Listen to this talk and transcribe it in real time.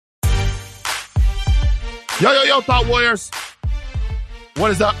Yo, Thought Warriors. What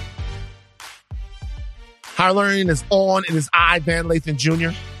is up? Higher Learning is on. It is I, Van Lathan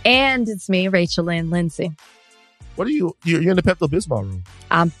Jr. And it's me, Rachel Lynn Lindsay. What are you? You're in the Pepto-Bismol room.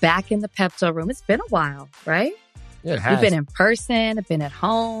 I'm back in the Pepto room. It's been a while, right? Yeah, it has. We've been in person, I've been at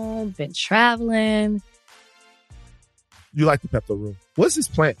home, been traveling. You like the Pepto room. What's this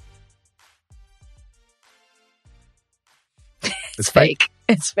plant? It's fake.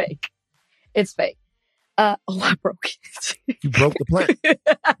 It's fake. I broke it. You broke the plant.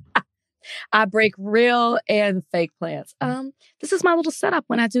 I break real and fake plants. This is my little setup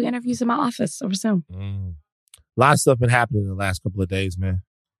when I do interviews in my office over Zoom. A lot of stuff been happening in the last couple of days, man.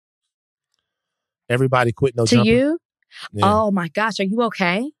 Everybody quit no jumper. To you? Yeah. Oh my gosh, are you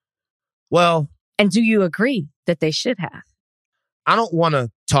okay? Well, and do you agree that they should have? I don't want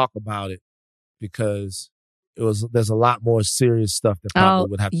to talk about it because there's a lot more serious stuff that probably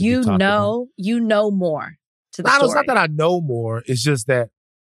would have to be talked about. You know more to the story. It's not that I know more. It's just that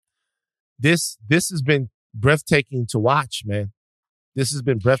this has been breathtaking to watch, man. This has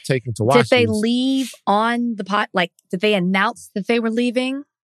been breathtaking to watch. Did they leave on the pot? Like, did they announce that they were leaving?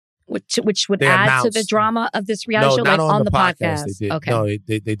 Which would add to the drama of this reality show? Not like on the podcast. They did. Okay. No,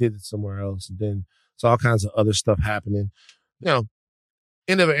 they did it somewhere else. And then it's all kinds of other stuff happening. End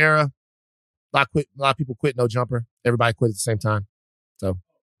of an era. A lot of people quit no jumper. Everybody quit at the same time. So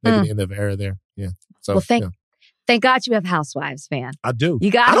maybe the end of an era there. Yeah. So thank God you have housewives, man. I do.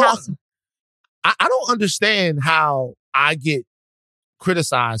 You got housewives. I don't understand how I get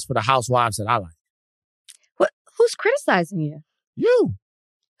criticized for the housewives that I like. What? Who's criticizing you? You.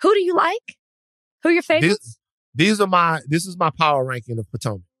 Who do you like? Who are your favorites? This is my power ranking of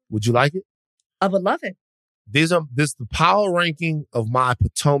Potomac. Would you like it? I would love it. This is the power ranking of my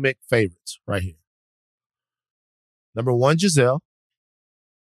Potomac favorites right here. Number 1, Giselle.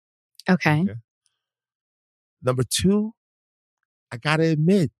 Okay. Number 2, I gotta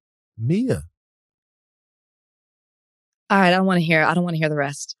admit, Mia. All right, I don't want to hear the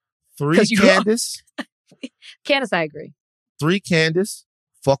rest. 3, Candace. Candace, I agree. 3, Candace.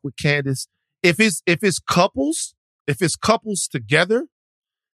 Fuck with Candace. If it's couples together,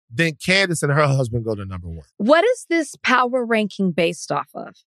 then Candace and her husband go to number 1. What is this power ranking based off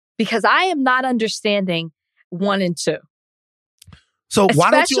of? Because I am not understanding 1 and 2. So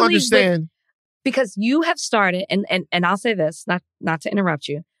why don't you understand? Because you have started, and I'll say this, not to interrupt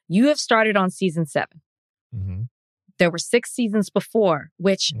you. You have started on season 7. Mm-hmm. There were 6 seasons before,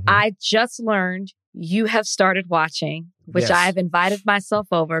 which I just learned you have started watching, which yes. I have invited myself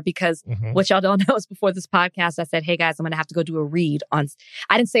over because what y'all don't know is before this podcast, I said, hey guys, I'm going to have to go do a read I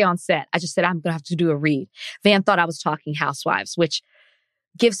didn't say on set. I just said, I'm going to have to do a read. Van thought I was talking Housewives, which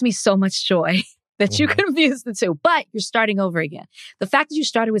gives me so much joy that you confused the two, but you're starting over again. The fact that you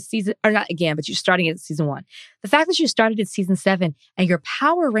started with you're starting at season 1. The fact that you started at season 7 and your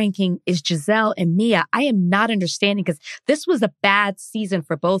power ranking is Giselle and Mia, I am not understanding because this was a bad season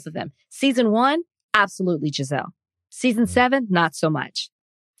for both of them. Season 1, absolutely Giselle. Season 7, not so much.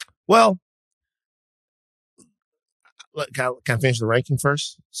 Well, can I finish the ranking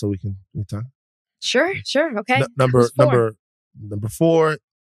first so we can talk? Sure. Okay. Number 4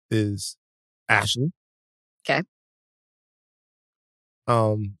 is Ashley. Okay.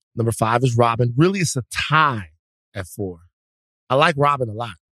 Number 5 is Robin. Really, it's a tie at 4. I like Robin a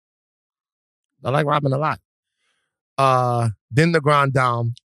lot. Then the Grand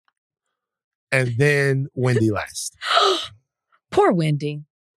Dame. And then Wendy last. Poor Wendy.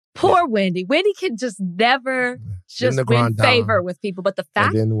 Wendy. Wendy can just never win favor with people. But the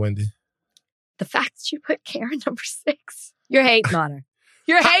fact that you put Karen number 6, you're hating on her.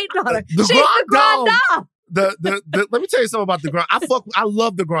 She's the Grand Dame. Let me tell you something about the Grand. I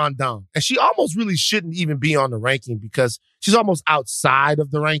love the Grand Dame, and she almost really shouldn't even be on the ranking because she's almost outside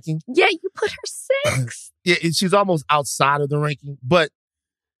of the ranking. Yeah, you put her 6. Yeah, she's almost outside of the ranking. But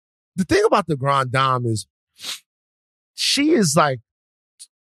the thing about the Grand Dame is, she's like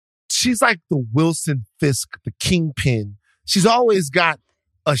the Wilson Fisk, the kingpin. She's always got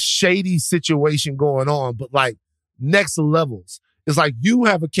a shady situation going on, but like next levels. It's like you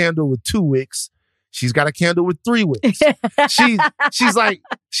have a candle with 2 wicks. She's got a candle with 3 wicks. She's like,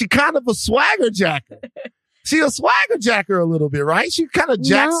 she kind of a swagger jacker. She's a swagger jacker a little bit, right? She kind of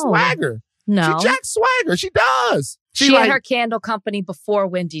jacks swagger. No. She jacks swagger. She does. She had her candle company before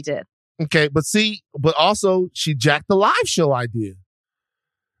Wendy did. Okay, but also she jacked the live show idea.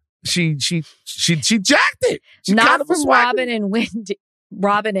 She jacked it. She Not kind of from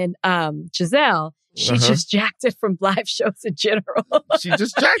Robin and Giselle. She just jacked it from live shows in general. She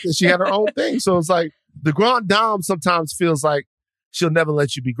just jacked it. She had her own thing. So it's like the Grand Dame sometimes feels like she'll never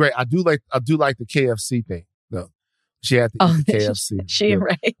let you be great. I do like the KFC thing. No, she had to eat the KFC. She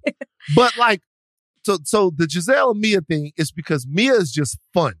right. But like, so the Giselle and Mia thing is because Mia is just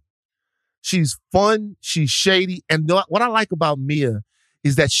fun. She's fun. She's shady. And what I like about Mia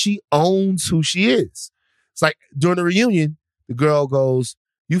is that she owns who she is. It's like during the reunion, the girl goes,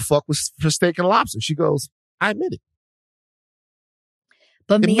 "You fuck for steak and lobster." She goes, "I admit it."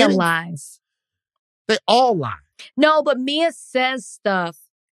 But Mia lies. They all lie. No, but Mia says stuff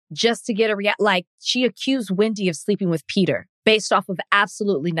just to get a react. Like she accused Wendy of sleeping with Peter based off of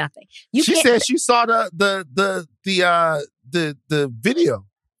absolutely nothing. She said she saw the video.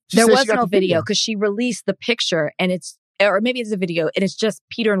 There was no video because she released the picture and or maybe it's a video and it's just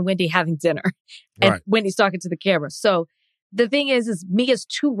Peter and Wendy having dinner and Wendy's talking to the camera. So the thing is Mia's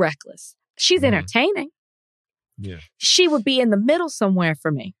too reckless. She's entertaining. Yeah. She would be in the middle somewhere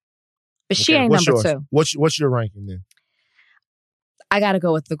for me. But she ain't number two. What's your ranking then? I got to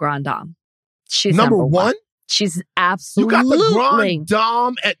go with the Grand Dame. She's number one? She's absolutely. You got the Grand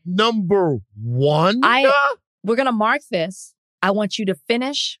Dame at number one? We're going to mark this. I want you to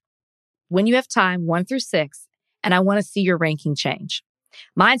finish when you have time, 1 through 6, and I want to see your ranking change.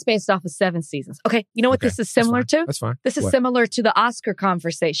 Mine's based off of 7 seasons. Okay, you know what this is similar to? That's fine. This is similar to the Oscar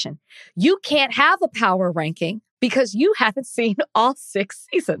conversation. You can't have a power ranking because you haven't seen all 6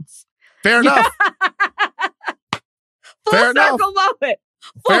 seasons. Fair enough. Fair circle moment.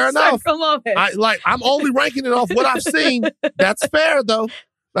 Fair enough. Moment. I'm only ranking it off what I've seen. That's fair though.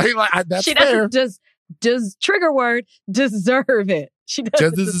 That's she fair. Does trigger word deserve it? She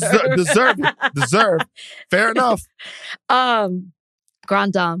doesn't deserve it. Deserve. Fair enough.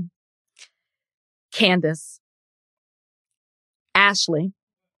 Grand Dame, Candace, Ashley,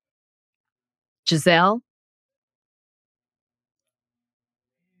 Giselle,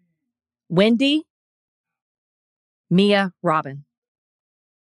 Wendy, Mia, Robin.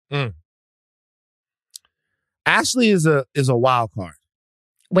 Ashley is a wild card.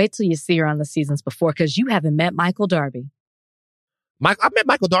 Wait till you see her on the seasons before, because you haven't met Michael Darby. I met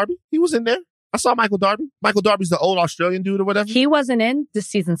Michael Darby. He was in there. I saw Michael Darby. Michael Darby's the old Australian dude or whatever. He wasn't in this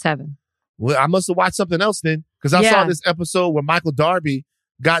season 7. Well, I must have watched something else then, because I saw this episode where Michael Darby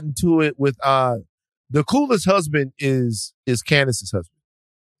got into it with the coolest husband is Candace's husband.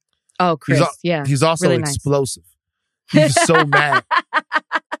 Oh, Chris. He's also really explosive. Nice. He's so mad.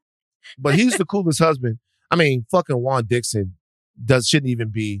 But he's the coolest husband. I mean, fucking Juan Dixon shouldn't even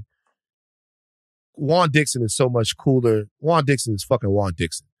be. Juan Dixon is so much cooler. Juan Dixon is fucking Juan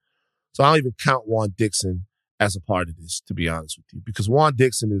Dixon. So I don't even count Juan Dixon as a part of this, to be honest with you, because Juan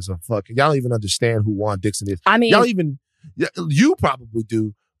Dixon is a fucking. Y'all don't even understand who Juan Dixon is. I mean, you probably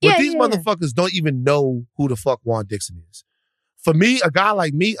do, but these motherfuckers don't even know who the fuck Juan Dixon is. For me, a guy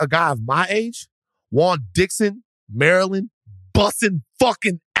like me, a guy of my age, Juan Dixon, Maryland, busting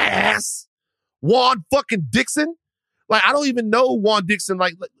fucking ass. Juan fucking Dixon. Like, I don't even know Juan Dixon.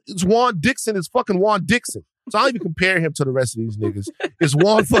 Like it's Juan Dixon is fucking Juan Dixon. So I don't even compare him to the rest of these niggas. It's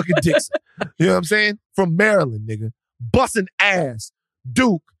Juan fucking Dixon. You know what I'm saying? From Maryland, nigga. Busting ass.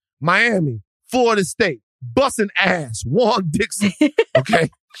 Duke, Miami, Florida State. Busting ass. Juan Dixon. Okay?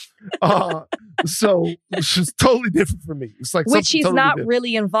 So it's just totally different for me. It's like which he's totally not different.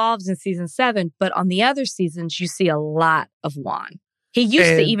 really involved in season 7, but on the other seasons, you see a lot of Juan. He used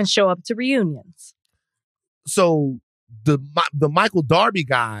to even show up to reunions. So the Michael Darby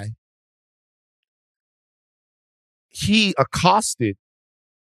guy, he accosted,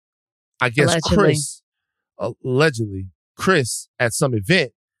 I guess, allegedly, Chris at some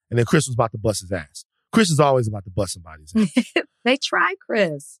event, and then Chris was about to bust his ass. Chris is always about to bust somebody's ass. They try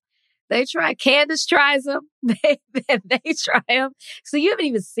Chris. They try. Candace tries him. They try him. So you haven't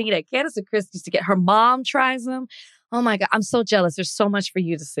even seen it. Candace and Chris used to get, her mom tries him. Oh my God, I'm so jealous. There's so much for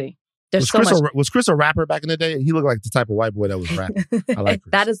you to see. Was Chris a rapper back in the day? He looked like the type of white boy that was rapping. I like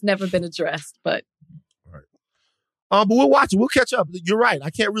Chris. That has never been addressed, but. All right. But we'll watch it. We'll catch up. You're right. I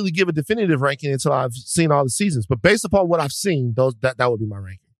can't really give a definitive ranking until I've seen all the seasons. But based upon what I've seen, that would be my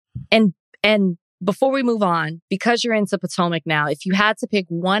ranking. And before we move on, because you're into Potomac now, if you had to pick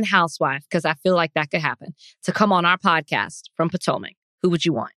one housewife, because I feel like that could happen, to come on our podcast from Potomac, who would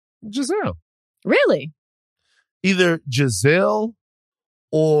you want? Giselle. Really? Either Giselle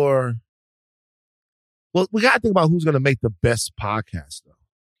or, well, we got to think about who's going to make the best podcast, though.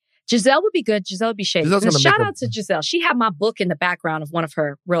 Giselle would be good. Giselle would be shady. And shout out to Giselle. She had my book in the background of one of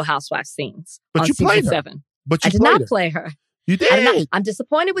her Real Housewives scenes. But you played her. 7. But you I did not play her. You did. I'm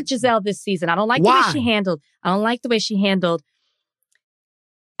disappointed with Giselle this season. I don't like the way she handled. I'm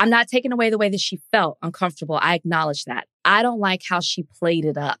not taking away the way that she felt uncomfortable. I acknowledge that. I don't like how she played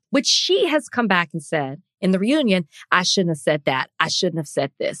it up, which she has come back and said in the reunion, I shouldn't have said that. I shouldn't have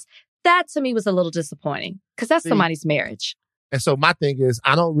said this. That to me was a little disappointing because that's somebody's marriage. And so my thing is,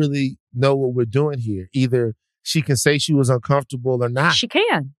 I don't really know what we're doing here. Either she can say she was uncomfortable or not. She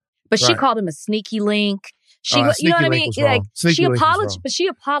can. But she called him a sneaky link. You know what I mean? Like, she apologized, but she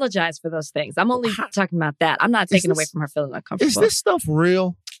apologized for those things. I'm only talking about that. I'm not taking away from her feeling uncomfortable. Is this stuff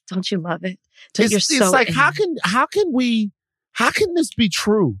real? Don't you love it? It's like, how can this be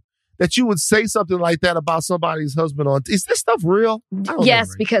true? That you would say something like that about somebody's husband is this stuff real? Yes,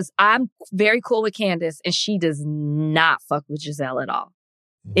 because I'm very cool with Candace and she does not fuck with Giselle at all.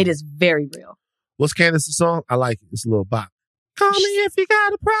 It is very real. What's Candace's song? I like it. It's a little bop. Call me if you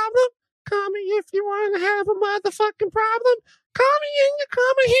got a problem. Call me if you want to have a motherfucking problem. Call me and you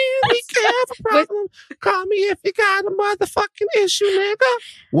come in here. We can have a problem. Call me if you got a motherfucking issue, nigga.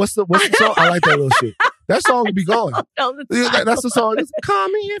 What's the song? I like that little shit. That song will be going. That's the song. It's, call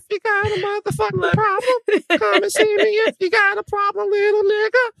me if you got a motherfucking problem. Come and see me if you got a problem, little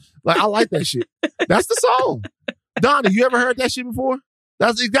nigga. Like, I like that shit. That's the song. Donnie, you ever heard that shit before?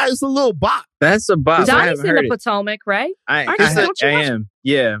 It's a little bop. That's a bop. Donnie's in the Potomac, right? I am.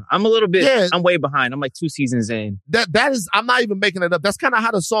 Yeah. I'm a little bit, I'm way behind. I'm like 2 seasons in. That is, I'm not even making it up. That's kind of how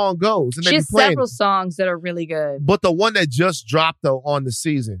the song goes. And she has several songs that are really good. But the one that just dropped, though, on the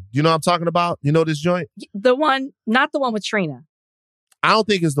season, you know what I'm talking about? You know this joint? Not the one with Trina. I don't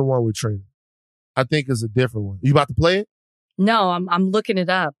think it's the one with Trina. I think it's a different one. You about to play it? No, I'm looking it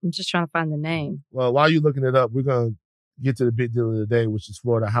up. I'm just trying to find the name. Well, while you're looking it up, we're going to get to the big deal of the day, which is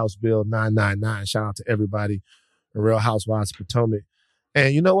Florida House Bill 999. Shout out to everybody, the Real Housewives of Potomac.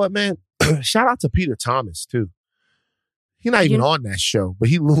 And you know what, man? Shout out to Peter Thomas, too. He's not even on that show, but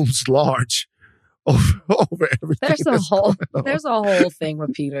he looms large over everything. There's a whole thing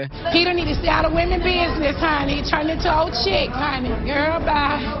with Peter. Peter need to stay out of women's business, honey. Turn into old chick, honey. Girl,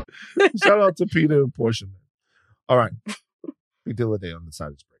 bye. Shout out to Peter and Portia, man. All right. Big deal of the day on the side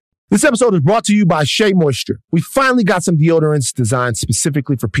of this break. This episode is brought to you by Shea Moisture. We finally got some deodorants designed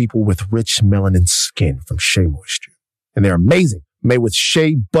specifically for people with rich melanin skin from Shea Moisture. And they're amazing. Made with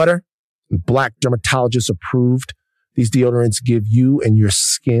shea butter and black dermatologist approved. These deodorants give you and your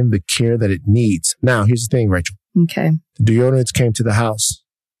skin the care that it needs. Now, here's the thing, Rachel. Okay. The deodorants came to the house.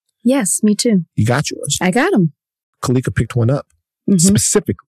 Yes, me too. You got yours. I got them. Kalika picked one up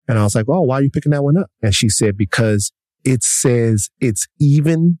specifically. And I was like, oh, why are you picking that one up? And she said, because it says it's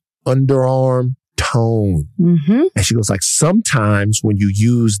even underarm tone. And she goes like, sometimes when you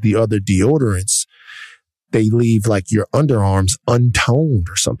use the other deodorants, they leave like your underarms untoned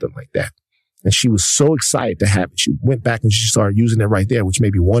or something like that. And she was so excited to have it. She went back and she started using it right there, which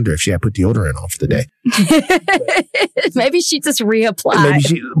made me wonder if she had put deodorant on for the day. Maybe she just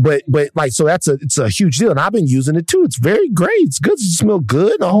reapplied. So it's a huge deal. And I've been using it too. It's very great. It's good. It smells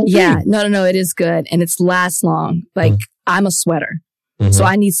good. The whole thing. No. It is good. And it's lasts long. Like I'm a sweater. So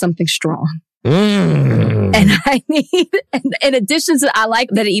I need something strong. And I need, and in addition to, I like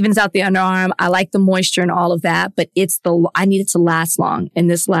that it evens out the underarm. I like the moisture and all of that, but I need it to last long. And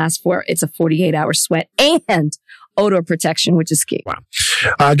this lasts it's a 48-hour sweat and odor protection, which is key.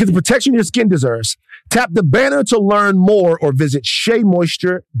 Wow. Get the protection your skin deserves. Tap the banner to learn more or visit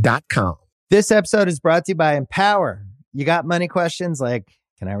SheaMoisture.com. This episode is brought to you by Empower. You got money questions like,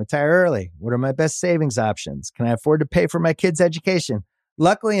 can I retire early? What are my best savings options? Can I afford to pay for my kids' education?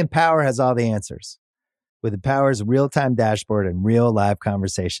 Luckily, Empower has all the answers. With Empower's real-time dashboard and real live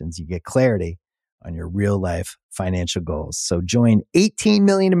conversations, you get clarity on your real-life financial goals. So join 18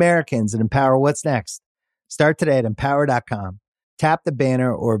 million Americans and Empower what's next. Start today at empower.com. Tap the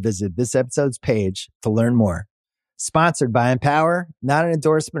banner or visit this episode's page to learn more. Sponsored by Empower, not an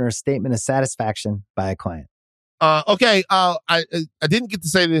endorsement or a statement of satisfaction by a client. Okay, I didn't get to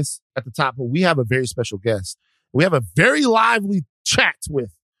say this at the top, but we have a very special guest. We have a very lively chat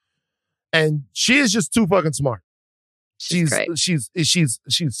with, and she is just too fucking smart. She's great. She's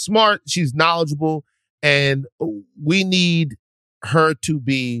smart. She's knowledgeable, and we need her to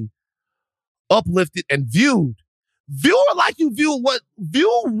be uplifted and viewed. View her like you view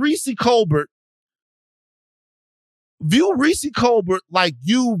Reese Colbert. View Reese Colbert like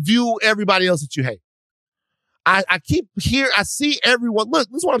you view everybody else that you hate. I see everyone. Look,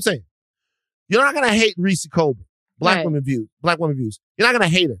 this is what I'm saying. You're not gonna hate Reese Colbert. Black women views. You're not gonna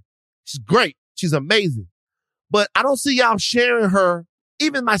hate her. She's great. She's amazing. But I don't see y'all sharing her,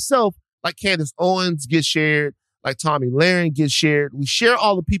 even myself, like Candace Owens gets shared, like Tommy Lahren gets shared. We share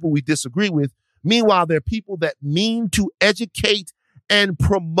all the people we disagree with. Meanwhile, there are people that mean to educate and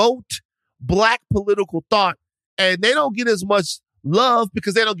promote Black political thought, and they don't get as much love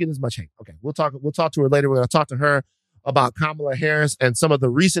because they don't get as much hate. Okay, we'll talk to her later. We're going to talk to her about Kamala Harris and some of the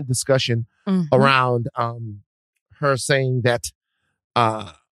recent discussion around her saying that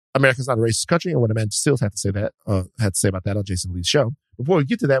America's not a racist country, and what Amanda Stills had to say about that on Jason Lee's show. Before we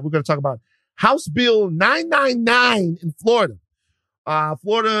get to that, we're going to talk about House Bill 999 in Florida.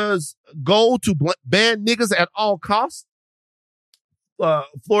 Florida's goal to ban niggas at all costs.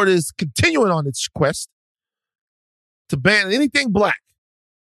 Florida is continuing on its quest to ban anything black.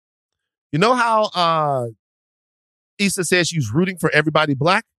 You know how Issa said she was rooting for everybody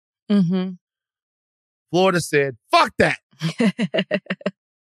black? Mm-hmm. Florida said, fuck that.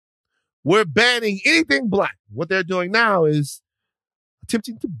 We're banning anything black. What they're doing now is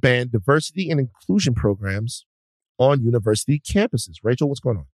attempting to ban diversity and inclusion programs on university campuses. Rachel, what's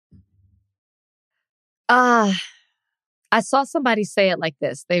going on? I saw somebody say it like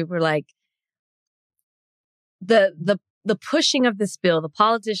this. They were like, the pushing of this bill, the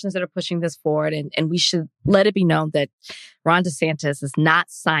politicians that are pushing this forward, and we should let it be known that Ron DeSantis has not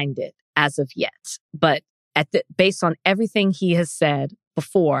signed it as of yet. But based on everything he has said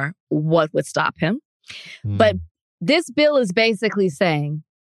before, what would stop him? But this bill is basically saying,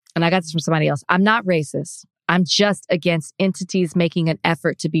 and I got this from somebody else, I'm not racist. I'm just against entities making an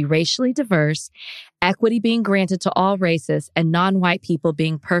effort to be racially diverse, equity being granted to all races, and non-white people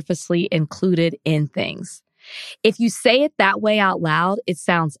being purposely included in things. If you say it that way out loud, it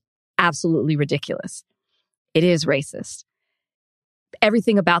sounds absolutely ridiculous. It is racist.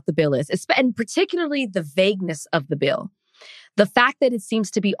 Everything about the bill is, and particularly the vagueness of the bill. The fact that it seems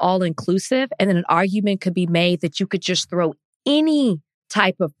to be all-inclusive, and then an argument could be made that you could just throw any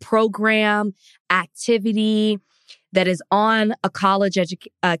type of program, activity that is on a college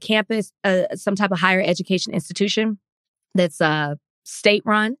campus, some type of higher education institution that's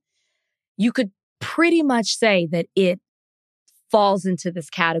state-run, you could pretty much say that it falls into this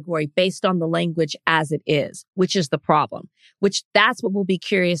category based on the language as it is, which is the problem. Which that's what we'll be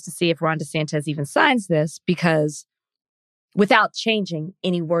curious to see if Ron DeSantis even signs this, because without changing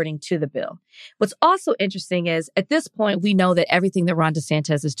any wording to the bill. What's also interesting is at this point, we know that everything that Ron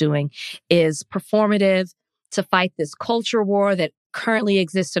DeSantis is doing is performative to fight this culture war that currently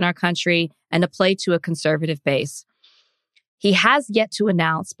exists in our country and to play to a conservative base. He has yet to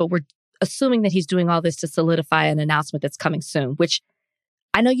announce, but we're assuming that he's doing all this to solidify an announcement that's coming soon, which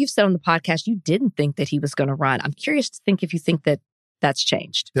I know you've said on the podcast you didn't think that he was going to run. I'm curious to think if you think that that's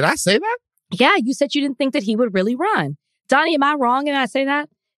changed. Did I say that? Yeah, you said you didn't think that he would really run. Donnie, am I wrong? Did I say that?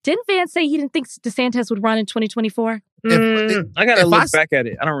 Didn't Vance say he didn't think DeSantis would run in 2024? I got to look back at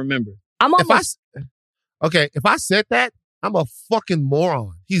it. I don't remember. If I said that, I'm a fucking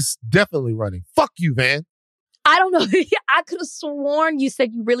moron. He's definitely running. Fuck you, Van. I don't know. I could have sworn you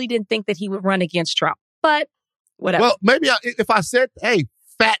said you really didn't think that he would run against Trump, but whatever. Well, maybe if I said, hey,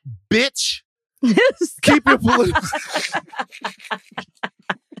 fat bitch, keep your political...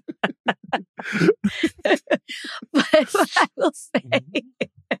 But what I will say...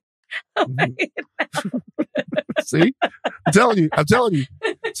 See? I'm telling you.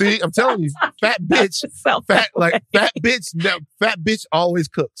 See, I'm telling you. Fat bitch. Fat bitch always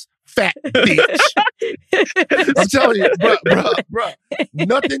cooks. Fat bitch. I'm telling you, bruh.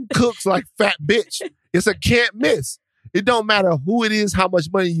 Nothing cooks like fat bitch. It's a can't miss. It don't matter who it is, how much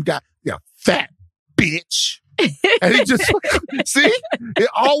money you got. Yeah, fat bitch. And he just, see? It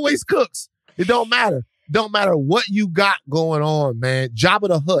always cooks. It don't matter. Don't matter what you got going on, man. Jabba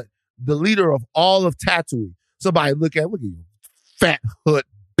the Hutt, the leader of all of Tatooine. Somebody look at you, fat Hutt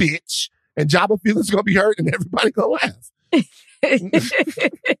bitch. And Jabba feels gonna be hurt and everybody gonna laugh.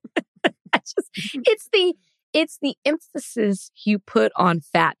 It's the emphasis you put on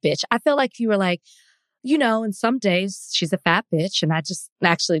fat bitch. I feel like you were like, you know, and some days she's a fat bitch, and I just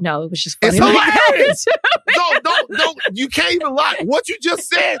actually no, it was just funny. It's hilarious. Don't you can't even lie. What you just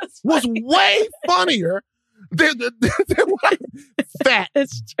said was way funnier than what fat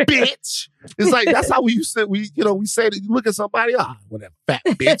bitch. It's like that's how we say that you look at somebody, whatever, fat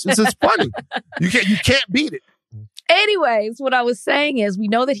bitch. It's just funny. You can't beat it. Anyways, what I was saying is we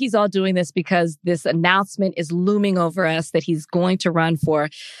know that he's all doing this because this announcement is looming over us that he's going to run for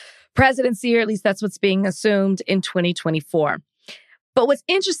presidency, or at least that's what's being assumed in 2024. But what's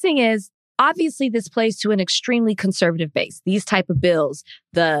interesting is obviously this plays to an extremely conservative base. These type of bills,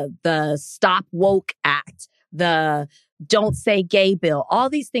 the Stop Woke Act, the Don't Say Gay bill, all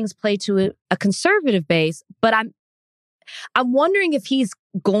these things play to a conservative base. But I'm wondering if he's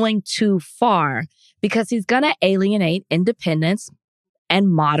going too far because he's going to alienate independents and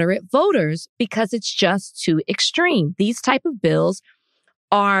moderate voters because it's just too extreme. These type of bills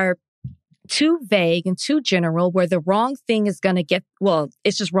are too vague and too general where the wrong thing is going to get, well,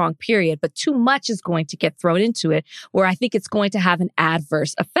 it's just wrong, period, but too much is going to get thrown into it where I think it's going to have an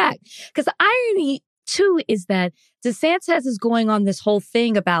adverse effect. Because the irony Two is that DeSantis is going on this whole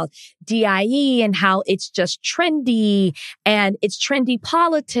thing about DIE and how it's just trendy and it's trendy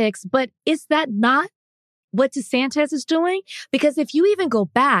politics. But is that not what DeSantis is doing? Because if you even go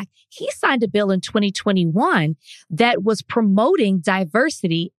back, he signed a bill in 2021 that was promoting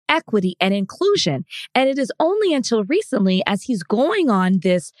diversity, equity, and inclusion. And it is only until recently, as he's going on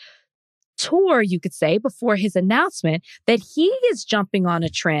this tour, you could say, before his announcement, that he is jumping on a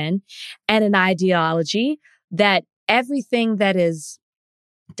trend and an ideology that everything that is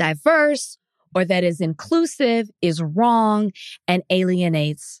diverse or that is inclusive is wrong and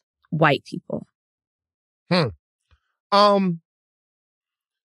alienates white people.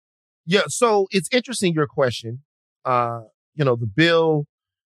 Yeah, so it's interesting, your question. The bill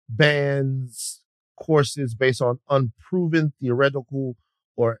bans courses based on unproven theoretical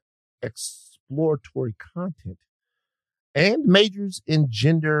or exploratory content and majors in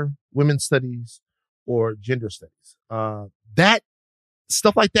gender, women's studies, or gender studies. That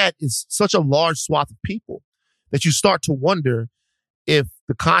stuff like that is such a large swath of people that you start to wonder if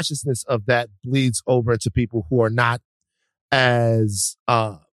the consciousness of that bleeds over into people who are not as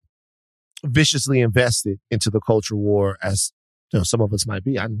viciously invested into the culture war as some of us might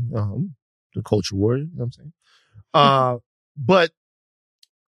be. I'm the culture war, you know what I'm saying? But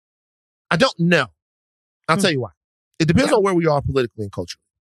I don't know. I'll tell you why. It depends on where we are politically and culturally.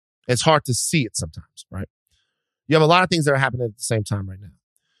 It's hard to see it sometimes, right? You have a lot of things that are happening at the same time right now.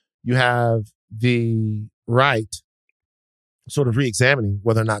 You have the right sort of re-examining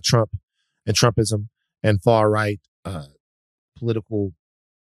whether or not Trump and Trumpism and far-right political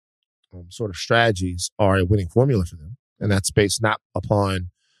sort of strategies are a winning formula for them. And that's based not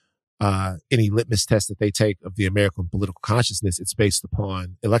upon any litmus test that they take of the American political consciousness. It's based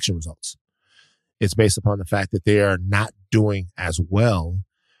upon election results. It's based upon the fact that they are not doing as well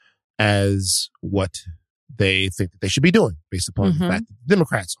as what they think that they should be doing, based upon the fact that the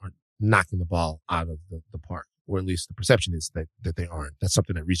Democrats aren't knocking the ball out of the park, or at least the perception is that they aren't. That's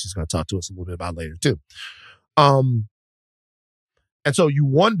something that Reese is going to talk to us a little bit about later too. And so you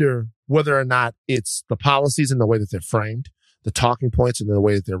wonder whether or not it's the policies and the way that they're framed, the talking points and the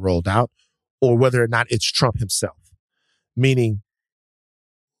way that they're rolled out, or whether or not it's Trump himself. Meaning,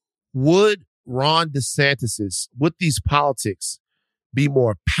 would Ron DeSantis, would these politics be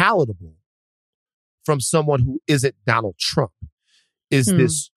more palatable from someone who isn't Donald Trump? Is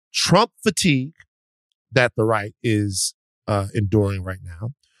this Trump fatigue that the right is enduring right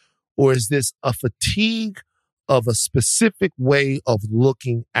now? Or is this a fatigue of a specific way of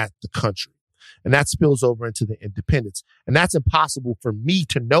looking at the country? And that spills over into the independents. And that's impossible for me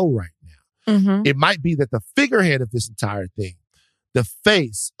to know right now. It might be that the figurehead of this entire thing, the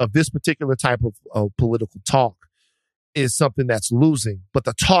face of this particular type of political talk, is something that's losing, but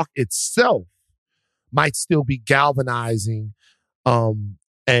the talk itself might still be galvanizing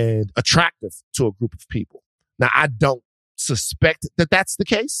and attractive to a group of people. Now, I don't suspect that that's the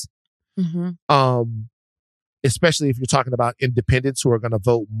case, especially if you're talking about independents who are going to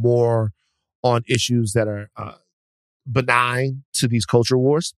vote more on issues that are benign to these culture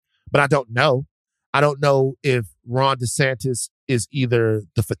wars. But I don't know. I don't know if Ron DeSantis is either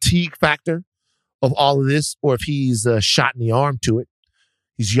the fatigue factor of all of this, or if he's a shot in the arm to it.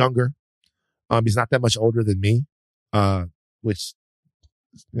 He's younger. He's not that much older than me, which,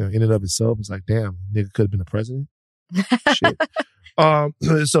 in and of itself is like, damn, nigga could have been the president. Shit.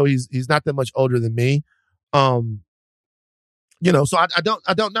 So he's not that much older than me. So I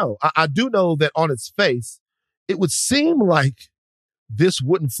don't know. I do know that on its face, it would seem like this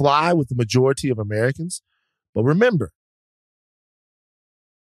wouldn't fly with the majority of Americans. But remember,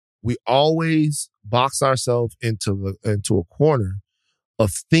 we always box ourselves into a corner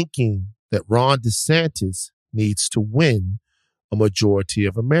of thinking that Ron DeSantis needs to win a majority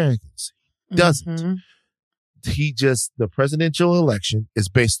of Americans. He doesn't. The presidential election is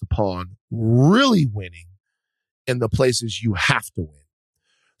based upon really winning in the places you have to win.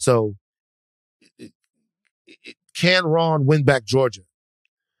 So can Ron win back Georgia?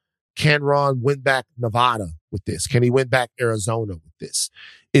 Can Ron win back Nevada with this? Can he win back Arizona with this?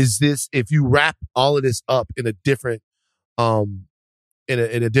 Is this, if you wrap all of this up in a different, in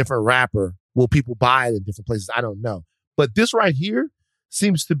a different wrapper, will people buy it in different places? I don't know. But this right here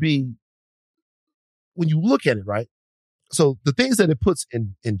seems to be, when you look at it, right? So the things that it puts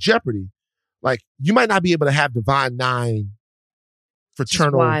in jeopardy, like you might not be able to have Divine Nine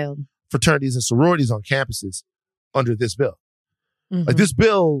fraternities and sororities on campuses under this bill. Like this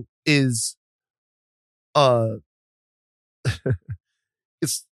bill is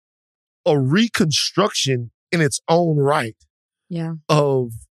it's a reconstruction in its own right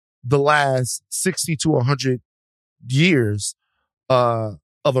of the last 60 to 100 years of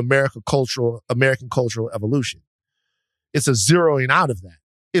American cultural evolution. It's a zeroing out of that.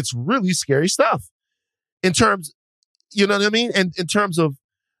 It's really scary stuff in terms, you know what I mean? And in terms of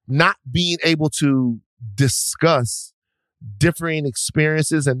not being able to discuss differing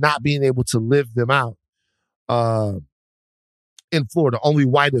experiences and not being able to live them out in Florida. Only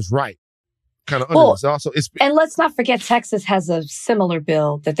white is right. Kind of under this. Also, and let's not forget, Texas has a similar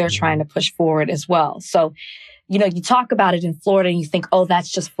bill that they're trying to push forward as well. So, you know, you talk about it in Florida and you think, oh, that's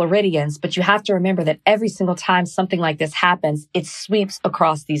just Floridians. But you have to remember that every single time something like this happens, it sweeps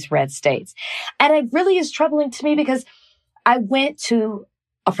across these red states. And it really is troubling to me because I went to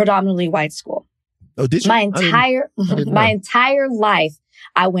a predominantly white school. Oh, did you? My entire life,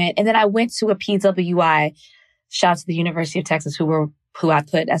 I went. And then I went to a PWI. Shout out to the University of Texas, who I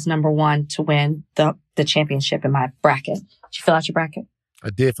put as number one to win the championship in my bracket. Did you fill out your bracket? I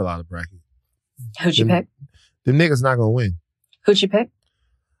did fill out a bracket. Who'd you pick? The niggas not gonna win. Who'd you pick?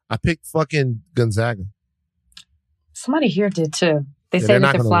 I picked fucking Gonzaga. Somebody here did too. They say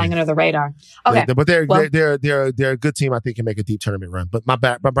that they're flying under the radar. Okay, but they're a good team. I think can make a deep tournament run. But my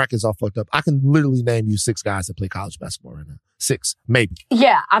bracket's all fucked up. I can literally name you 6 guys that play college basketball right now. 6, maybe.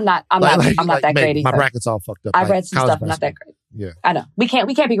 Yeah, I'm not that great either. My bracket's all fucked up. I've read some stuff. I'm not that great. Yeah, I know. We can't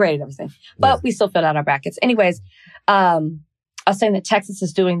be great at everything, but we still filled out our brackets. Anyways, I was saying that Texas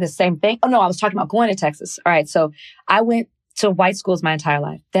is doing the same thing. Oh no, I was talking about going to Texas. All right, so I went to white schools my entire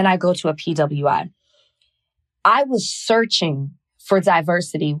life. Then I go to a PWI. I was searching for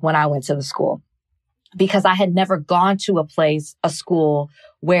diversity when I went to the school because I had never gone to a school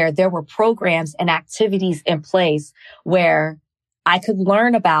where there were programs and activities in place where I could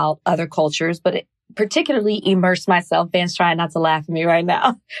learn about other cultures, but particularly immerse myself. Van's trying not to laugh at me right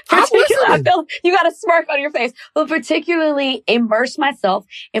now. I feel you got a smirk on your face, but particularly immerse myself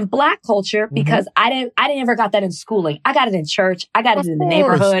in Black culture because I didn't ever got that in schooling. I got it in church. I got it in the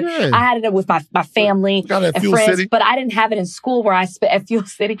neighborhood. Yeah. I had it with my family and friends, City. But I didn't have it in school where I spent at Fuel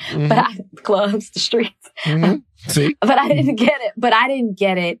City, but clubs, the streets. See? But I didn't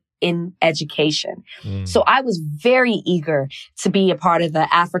get it in education. So I was very eager to be a part of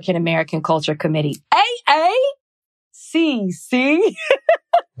the African American Culture Committee. AACC.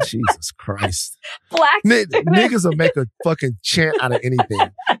 Jesus Christ. Black niggas will make a fucking chant out of anything.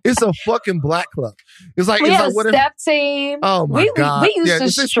 It's a fucking black club. It's like, we had a step team. Oh my God. We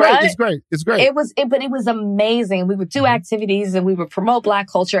used to strut. It's great. But it was amazing. We would do activities and we would promote Black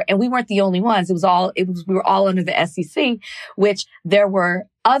culture, and we weren't the only ones. We were all under the SEC, which there were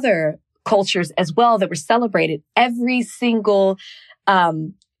other cultures as well that were celebrated. Every single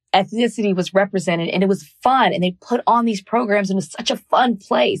ethnicity was represented, and it was fun. And they put on these programs, and it was such a fun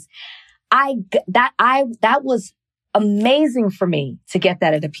place. That was amazing for me to get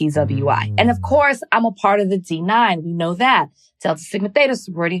that at a PWI. And of course, I'm a part of the D9. We know that. Delta Sigma Theta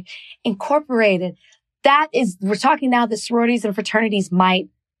Sorority Incorporated. We're talking now that sororities and fraternities might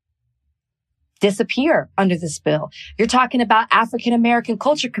disappear under this bill. You're talking about African American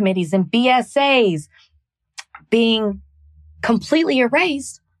culture committees and BSAs being completely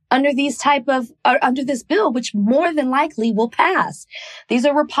erased under this bill, which more than likely will pass. These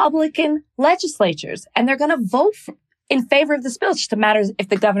are Republican legislatures, and they're going to vote in favor of this bill. It's just a matter of if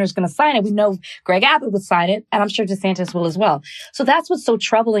the governor's going to sign it. We know Greg Abbott would sign it, and I'm sure DeSantis will as well. So that's what's so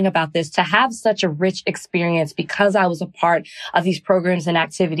troubling about this, to have such a rich experience because I was a part of these programs and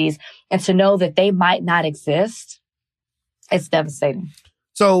activities, and to know that they might not exist. It's devastating.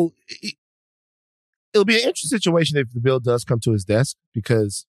 So it'll be an interesting situation if the bill does come to his desk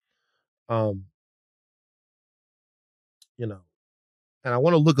because, and I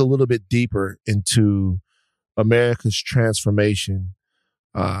want to look a little bit deeper into America's transformation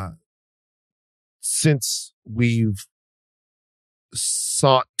since we've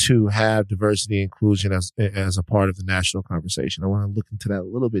sought to have diversity and inclusion as a part of the national conversation. I want to look into that a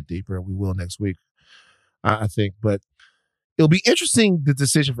little bit deeper, and we will next week, I think. But it'll be interesting, the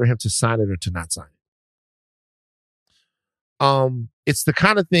decision for him to sign it or to not sign it. It's the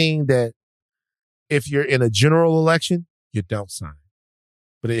kind of thing that if you're in a general election, you don't sign.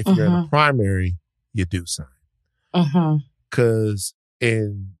 But if you're in a primary, you do sign. Because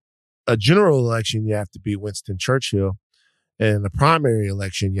in a general election, you have to be Winston Churchill. And in a primary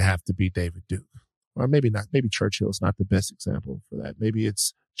election, you have to be David Duke. Or maybe not. Maybe Churchill is not the best example for that. Maybe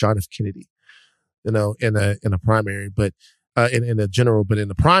it's John F. Kennedy, in a primary. But in a general, but in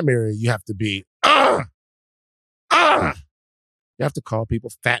the primary, you have to be, you have to call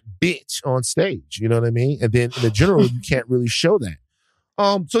people fat bitch on stage. You know what I mean? And then in the general, you can't really show that.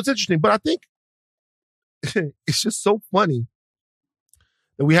 So it's interesting. But I think it's just so funny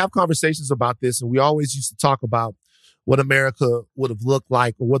And we have conversations about this, and we always used to talk about what America would have looked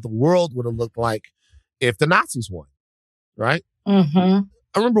like or what the world would have looked like if the Nazis won, right? Mm-hmm.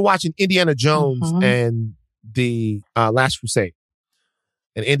 I remember watching Indiana Jones and the Last Crusade.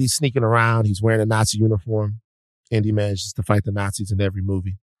 And Indy's sneaking around. He's wearing a Nazi uniform. Indy manages to fight the Nazis in every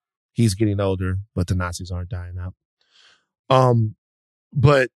movie. He's getting older, but the Nazis aren't dying out.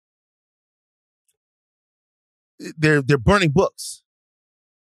 But they're burning books.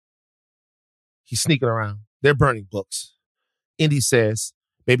 He's sneaking around. They're burning books. Indy says,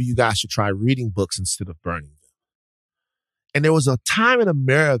 maybe you guys should try reading books instead of burning them. And there was a time in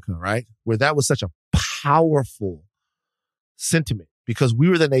America, right, where that was such a powerful sentiment because we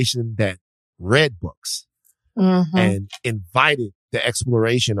were the nation that read books and invited the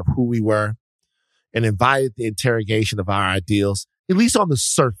exploration of who we were and invited the interrogation of our ideals, at least on the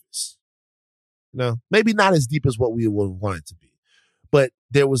surface. You know, maybe not as deep as what we would want it to be. But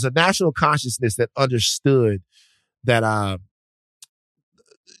there was a national consciousness that understood that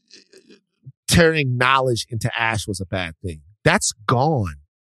turning knowledge into ash was a bad thing. That's gone.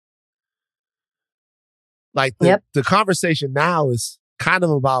 Like the conversation now is kind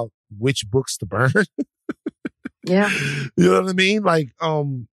of about which books to burn. Yeah. You know what I mean? Like,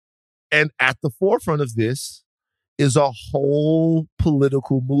 and at the forefront of this is a whole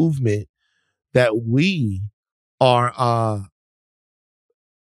political movement that we are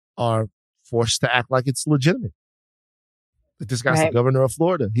forced to act like it's legitimate. That this guy's the governor of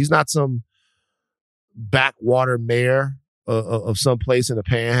Florida. He's not some backwater mayor of some place in the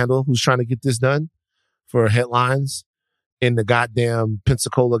Panhandle who's trying to get this done for headlines in the goddamn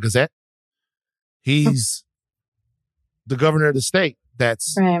Pensacola Gazette. He's the governor of the state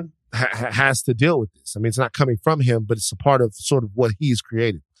that's has to deal with this. I mean, it's not coming from him, but it's a part of sort of what he's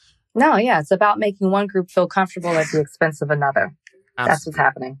created. No, yeah, it's about making one group feel comfortable at the expense of another. Absolutely. That's what's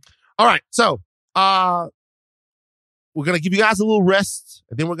happening. All right, so we're going to give you guys a little rest,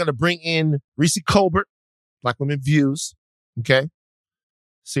 and then we're going to bring in Reese Colbert, Black Women Views, okay?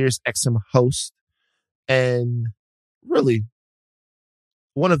 Sirius XM host, and really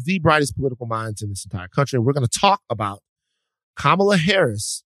one of the brightest political minds in this entire country. And we're going to talk about Kamala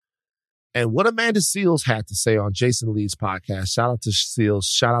Harris and what Amanda Seales had to say on Jason Lee's podcast. Shout out to Seales,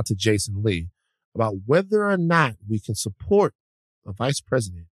 shout out to Jason Lee, about whether or not we can support a vice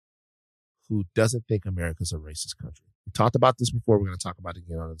president who doesn't think America's a racist country. We talked about this before. We're going to talk about it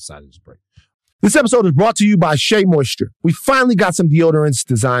again on the other side of this break. This episode is brought to you by Shea Moisture. We finally got some deodorants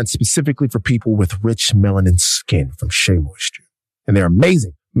designed specifically for people with rich melanin skin from Shea Moisture. And they're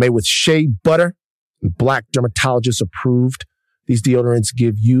amazing. Made with shea butter and black dermatologist approved. These deodorants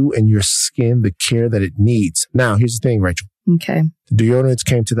give you and your skin the care that it needs. Now, here's the thing, Rachel. Okay. The deodorants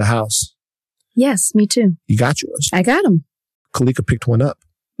came to the house. Yes, me too. You got yours. I got them. Kalika picked one up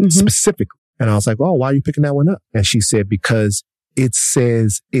specifically. And I was like, oh, why are you picking that one up? And she said, because it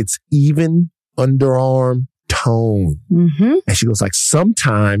says it's even underarm tone. And she goes like,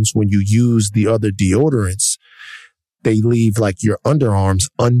 sometimes when you use the other deodorants, they leave like your underarms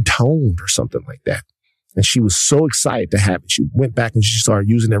untoned or something like that. And she was so excited to have it. She went back and she started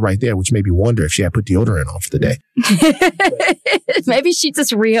using it right there, which made me wonder if she had put deodorant on for the day. Maybe she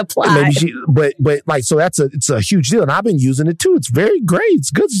just reapplied. But like, so it's a huge deal. And I've been using it too. It's very great.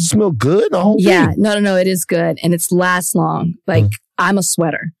 It's good. It smells good. Yeah. No. It is good. And it's lasts long. Like I'm a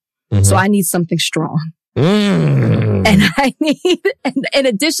sweater. So I need something strong. And I need, in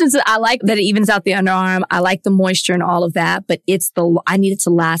addition to, I like that it evens out the underarm. I like the moisture and all of that, but I need it to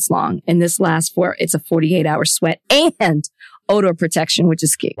last long. And this lasts it's a 48-hour sweat and odor protection, which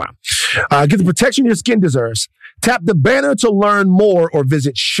is key. Wow. Get the protection your skin deserves. Tap the banner to learn more or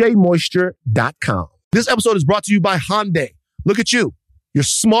visit SheaMoisture.com. This episode is brought to you by Hyundai. Look at you. You're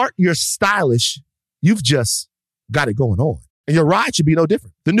smart. You're stylish. You've just got it going on. And your ride should be no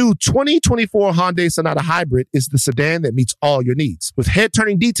different. The new 2024 Hyundai Sonata Hybrid is the sedan that meets all your needs. With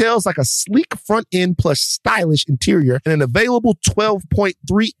head-turning details like a sleek front end plus stylish interior and an available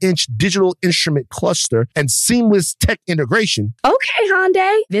 12.3-inch digital instrument cluster and seamless tech integration. Okay,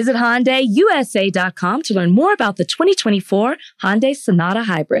 Hyundai. Visit HyundaiUSA.com to learn more about the 2024 Hyundai Sonata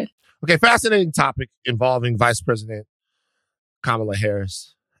Hybrid. Okay, fascinating topic involving Vice President Kamala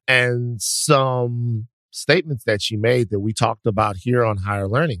Harris and some statements that she made that we talked about here on Higher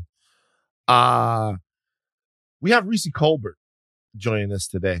Learning. We have Reese Colbert joining us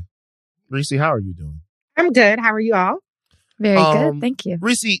today. Reese, how are you doing? I'm good. How are you all? Very good. Thank you.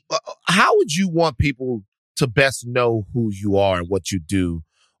 Reese, how would you want people to best know who you are and what you do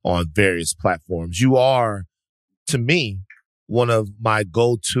on various platforms? You are, to me, one of my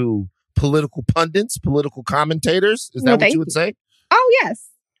go-to political pundits, political commentators. Is that what you would say? Oh, yes.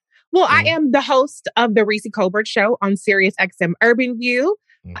 Well, I am the host of the Reese Colbert Show on Sirius XM Urban View.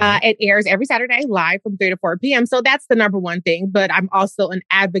 It airs every Saturday live from 3 to 4 p.m. So that's the number one thing. But I'm also an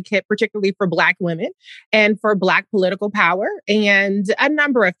advocate, particularly for Black women and for Black political power and a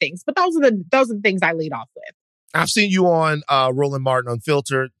number of things. But those are the things I lead off with. I've seen you on Roland Martin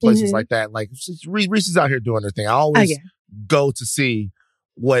Unfiltered, places like that. Like Reese is out here doing her thing. I always go to see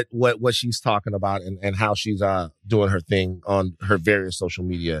what she's talking about and how she's doing her thing on her various social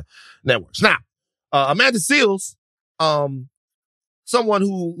media networks. Now, Amanda Seales, someone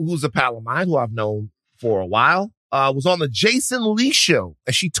who's a pal of mine who I've known for a while, was on the Jason Lee show,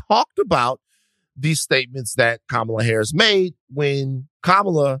 and she talked about these statements that Kamala Harris made when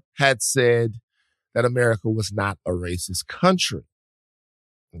Kamala had said that America was not a racist country.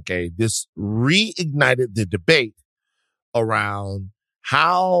 Okay, this reignited the debate around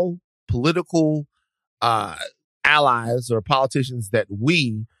how political allies or politicians that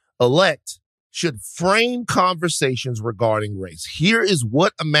we elect should frame conversations regarding race. Here is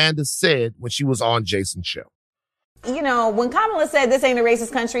what Amanda said when she was on Jason's show. You know, when Kamala said this ain't a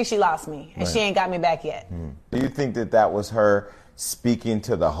racist country, she lost me, and she ain't got me back yet. Do you think that was her speaking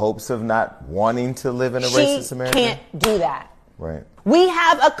to the hopes of not wanting to live in a racist America? She can't do that. Right. We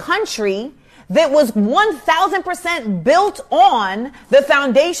have a country that was 1,000% built on the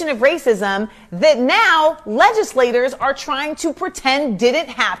foundation of racism that now legislators are trying to pretend didn't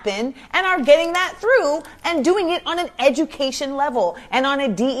happen and are getting that through and doing it on an education level and on a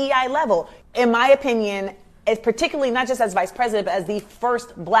DEI level. In my opinion, as particularly not just as vice president, but as the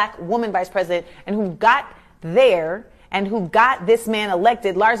first Black woman vice president, and who got there and who got this man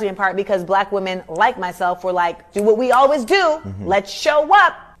elected largely in part because Black women like myself were like, do what we always do. Let's show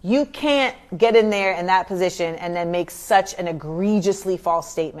up. You can't get in there in that position and then make such an egregiously false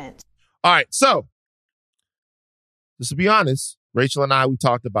statement. All right. So, just to be honest, Rachel and I, we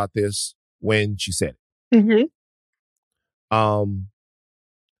talked about this when she said it. I don't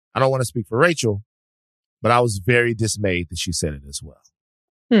want to speak for Rachel, but I was very dismayed that she said it as well.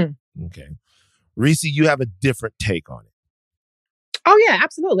 Okay. Reese, you have a different take on it. Oh, yeah,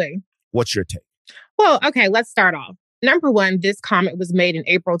 absolutely. What's your take? Well, okay, let's start off. Number one, this comment was made in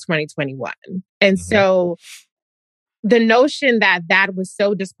April 2021. And so the notion that that was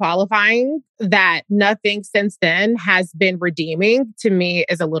so disqualifying that nothing since then has been redeeming to me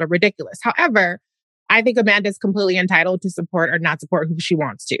is a little ridiculous. However, I think Amanda's completely entitled to support or not support who she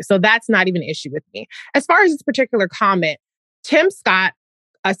wants to. So that's not even an issue with me. As far as this particular comment, Senator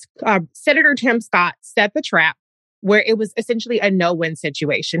Tim Scott set the trap where it was essentially a no-win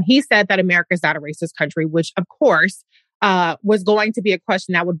situation. He said that America is not a racist country, which of course was going to be a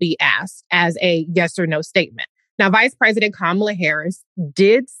question that would be asked as a yes or no statement. Now, Vice President Kamala Harris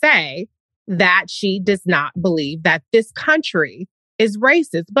did say that she does not believe that this country is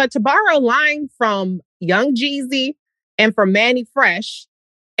racist. But to borrow a line from Young Jeezy and from Manny Fresh,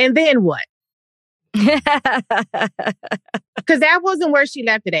 and then what? Because that wasn't where she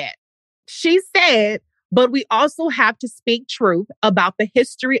left it at. She said, but we also have to speak truth about the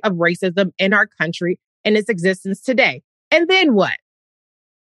history of racism in our country and its existence today. And then what?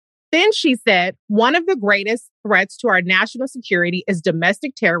 Then she said, one of the greatest threats to our national security is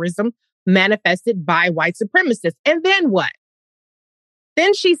domestic terrorism manifested by white supremacists. And then what?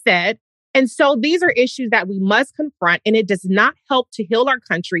 Then she said, and so these are issues that we must confront, and it does not help to heal our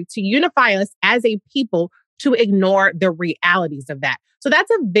country, to unify us as a people, to ignore the realities of that. So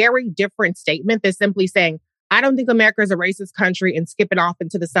that's a very different statement than simply saying, I don't think America is a racist country and skipping off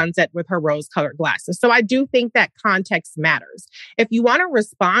into the sunset with her rose-colored glasses. So I do think that context matters. If you want to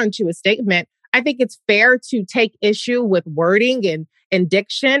respond to a statement, I think it's fair to take issue with wording and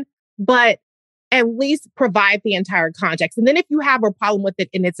diction, but at least provide the entire context. And then if you have a problem with it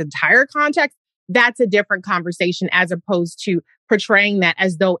in its entire context, that's a different conversation as opposed to portraying that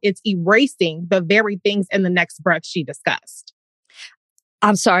as though it's erasing the very things in the next breath she discussed.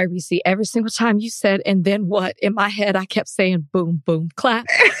 I'm sorry, Reese. Every single time you said, and then what? In my head, I kept saying, boom, boom, clap.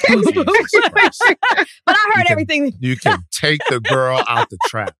 Boom, boom, clap. But I heard everything. You can take the girl out the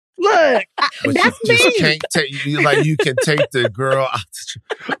trap. Look, but that's you just me. Can't take, you can take the girl out the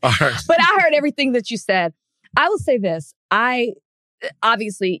trap. All right. But I heard everything that you said. I will say this.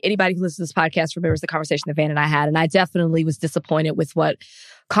 Obviously, anybody who listens to this podcast remembers the conversation that Van and I had, and I definitely was disappointed with what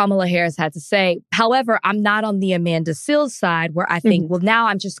Kamala Harris had to say. However, I'm not on the Amanda Seales side where I think, well, now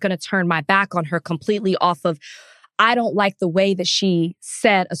I'm just going to turn my back on her completely off of, I don't like the way that she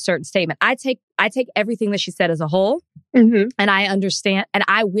said a certain statement. I take everything that she said as a whole, and I understand, and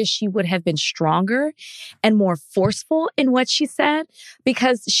I wish she would have been stronger and more forceful in what she said,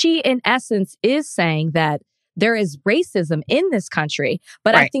 because she, in essence, is saying that there is racism in this country.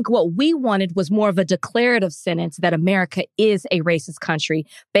 But I think what we wanted was more of a declarative sentence that America is a racist country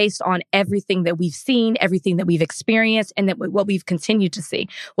based on everything that we've seen, everything that we've experienced, and that what we've continued to see.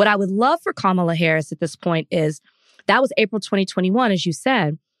 What I would love for Kamala Harris at this point is, that was April 2021, as you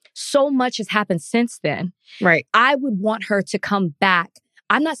said. So much has happened since then. Right. I would want her to come back.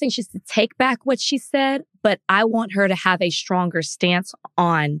 I'm not saying she's to take back what she said, but I want her to have a stronger stance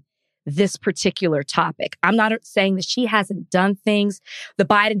on this particular topic. I'm not saying that she hasn't done things. The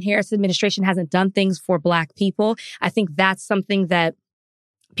Biden-Harris administration hasn't done things for Black people. I think that's something that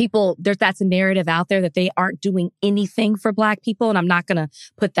that's a narrative out there that they aren't doing anything for Black people. And I'm not going to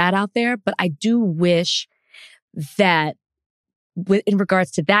put that out there. But I do wish that in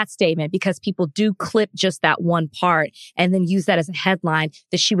regards to that statement, because people do clip just that one part and then use that as a headline,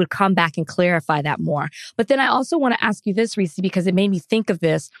 that she would come back and clarify that more. But then I also want to ask you this, Reese, because it made me think of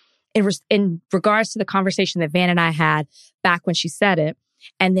this in regards to the conversation that Van and I had back when she said it,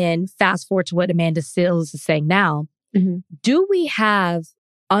 and then fast forward to what Amanda Seales is saying now. Mm-hmm. Do we have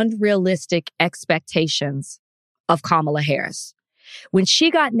unrealistic expectations of Kamala Harris? When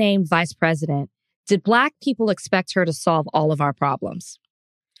she got named vice president, did Black people expect her to solve all of our problems?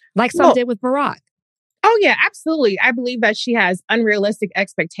 Like some did with Barack. Oh, yeah, absolutely. I believe that she has unrealistic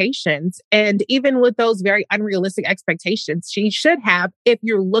expectations. And even with those very unrealistic expectations, she should have, if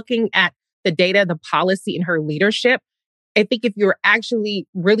you're looking at the data, the policy, and her leadership, I think if you're actually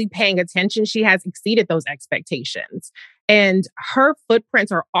really paying attention, she has exceeded those expectations. And her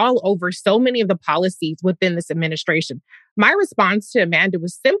footprints are all over so many of the policies within this administration. My response to Amanda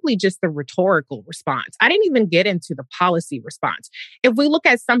was simply just the rhetorical response. I didn't even get into the policy response. If we look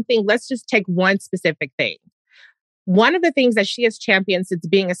at something, let's just take one specific thing. One of the things that she has championed since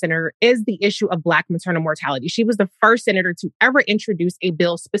being a senator is the issue of Black maternal mortality. She was the first senator to ever introduce a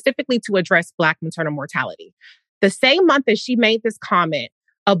bill specifically to address Black maternal mortality. The same month that she made this comment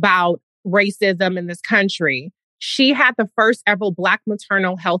about racism in this country, she had the first ever Black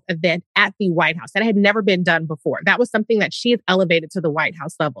maternal health event at the White House. That had never been done before. That was something that she has elevated to the White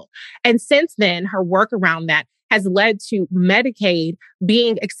House level. And since then, her work around that has led to Medicaid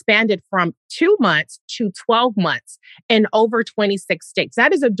being expanded from 2 months to 12 months in over 26 states.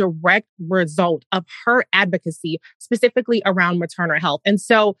 That is a direct result of her advocacy, specifically around maternal health. And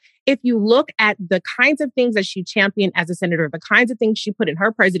so if you look at the kinds of things that she championed as a senator, the kinds of things she put in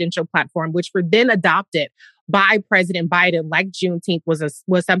her presidential platform, which were then adopted by President Biden, like Juneteenth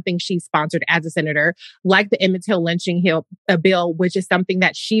was something she sponsored as a senator, like the Emmett Till lynching bill, which is something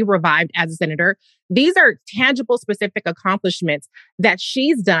that she revived as a senator. These are tangible, specific accomplishments that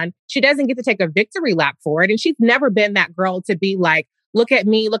she's done. She doesn't get to take a victory lap for it. And she's never been that girl to be like, look at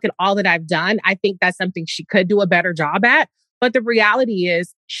me, look at all that I've done. I think that's something she could do a better job at. But the reality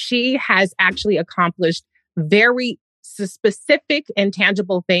is she has actually accomplished very specific and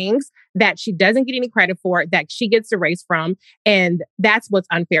tangible things that she doesn't get any credit for, that she gets erased from. And that's what's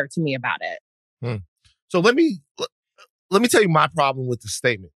unfair to me about it. So let me tell you my problem with the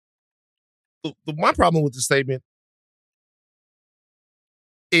statement. My problem with the statement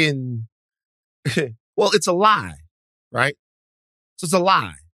it's a lie, right? So it's a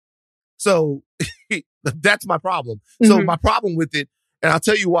lie. So that's my problem. Mm-hmm. So my problem with it, and I'll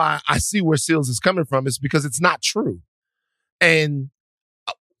tell you why I see where Seales is coming from, is because it's not true. And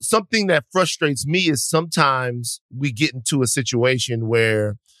something that frustrates me is sometimes we get into a situation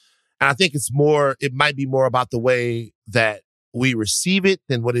where, and I think it might be more about the way that we receive it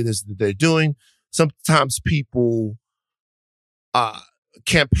than what it is that they're doing. Sometimes people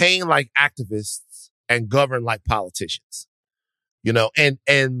campaign like activists and govern like politicians,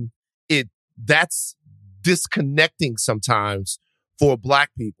 and that's disconnecting sometimes for Black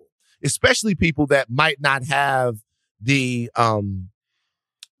people, especially people that might not have the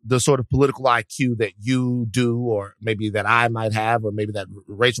sort of political IQ that you do, or maybe that I might have, or maybe that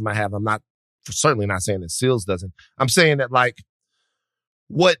Rachel might have. I'm certainly not saying that Seales doesn't. I'm saying that, like,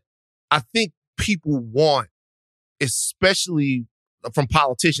 what I think people want, especially from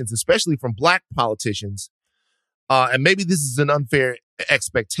politicians, especially from Black politicians, and maybe this is an unfair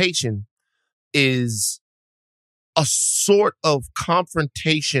expectation, is a sort of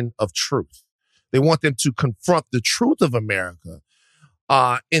confrontation of truth. They want them to confront the truth of America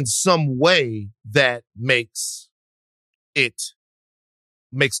in some way that makes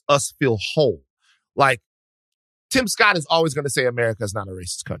us feel whole. Like, Tim Scott is always going to say America is not a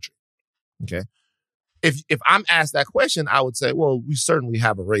racist country. Okay. If I'm asked that question, I would say, well, we certainly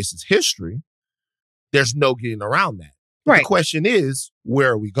have a racist history. There's no getting around that. Right. The question is,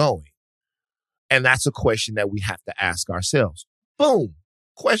 where are we going? And that's a question that we have to ask ourselves. Boom.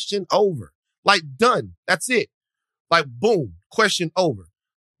 Question over. Like, done. That's it. Like, boom, question over.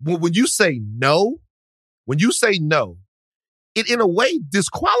 When you say no, it in a way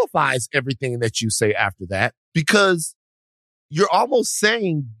disqualifies everything that you say after that, because you're almost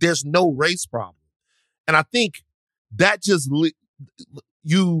saying there's no race problem. And I think that just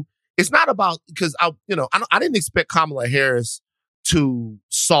it's not about, because I didn't expect Kamala Harris to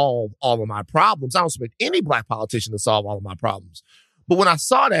solve all of my problems. I don't expect any black politician to solve all of my problems. But when I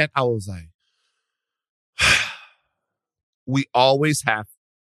saw that, I was like, we always have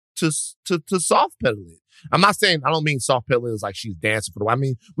to soft pedal it. I'm not saying, I don't mean soft pedal is like she's dancing for the, I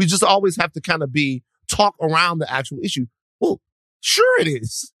mean, we just always have to kind of talk around the actual issue. Well, sure it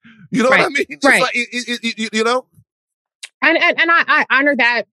is. You know what I mean? Just right. Like, you know? And I honor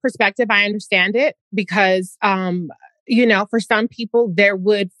that perspective. I understand it because, for some people, there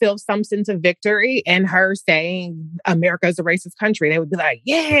would feel some sense of victory in her saying America is a racist country. They would be like,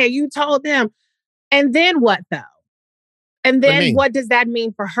 yeah, you told them. And then what, though? And then what does that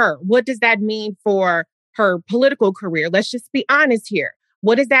mean for her? What does that mean for her political career? Let's just be honest here.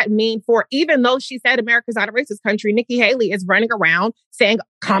 What does that mean for, even though she said America's not a racist country, Nikki Haley is running around saying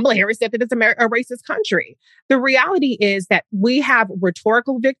Kamala Harris said that it's a racist country. The reality is that we have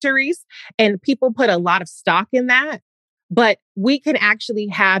rhetorical victories and people put a lot of stock in that. But we can actually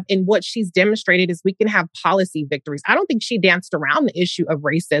have, and what she's demonstrated is we can have policy victories. I don't think she danced around the issue of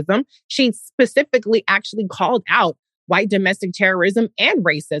racism. She specifically actually called out white domestic terrorism and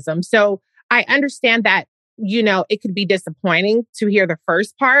racism. So I understand that, it could be disappointing to hear the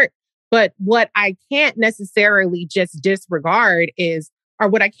first part, but what I can't necessarily just disregard is, or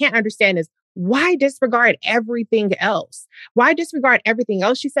what I can't understand is, why disregard everything else? Why disregard everything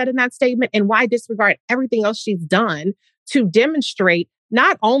else she said in that statement? And why disregard everything else she's done to demonstrate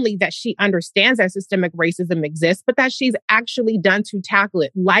not only that she understands that systemic racism exists, but that she's actually done to tackle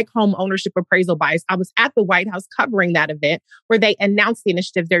it, like home ownership appraisal bias. I was at the White House covering that event where they announced the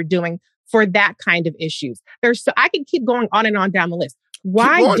initiatives they're doing for that kind of issues. I can keep going on and on down the list.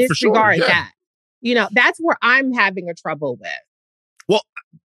 Why disregard that? That's where I'm having a trouble with. Well,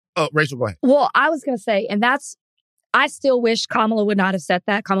 Rachel, go ahead. Well, I was going to say, I still wish Kamala would not have said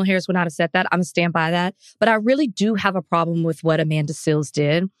that. Kamala Harris would not have said that. I'm going to stand by that. But I really do have a problem with what Amanda Seales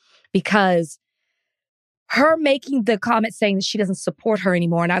did, because her making the comment saying that she doesn't support her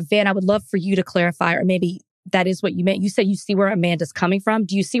anymore. And Van, I would love for you to clarify, or maybe that is what you meant. You said you see where Amanda's coming from.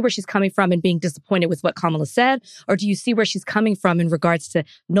 Do you see where she's coming from and being disappointed with what Kamala said? Or do you see where she's coming from in regards to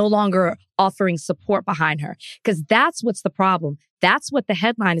no longer offering support behind her? Because that's what's the problem. That's what the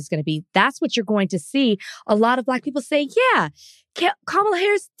headline is going to be. That's what you're going to see. A lot of Black people say, yeah, Kamala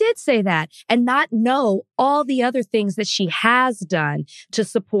Harris did say that, and not know all the other things that she has done to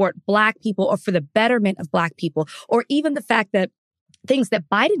support Black people or for the betterment of Black people, or even the fact that things that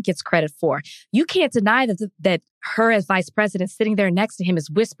Biden gets credit for. You can't deny that her as vice president sitting there next to him is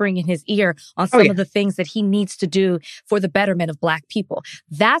whispering in his ear on some of the things that he needs to do for the betterment of Black people.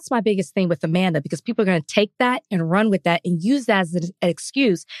 That's my biggest thing with Amanda, because people are going to take that and run with that and use that as an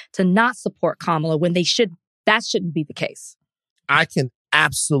excuse to not support Kamala when that shouldn't be the case. I can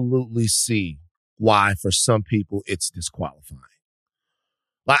absolutely see why for some people it's disqualifying.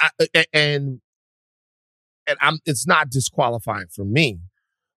 It's not disqualifying for me,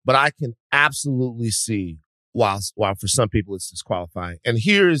 but I can absolutely see why for some people it's disqualifying. And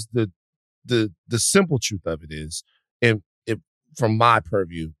here's the simple truth of it is, and from my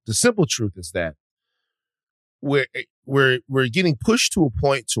purview, the simple truth is that we're getting pushed to a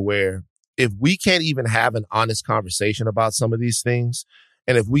point to where if we can't even have an honest conversation about some of these things,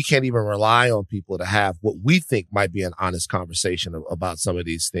 and if we can't even rely on people to have what we think might be an honest conversation about some of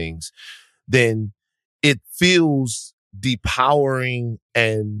these things, then it feels depowering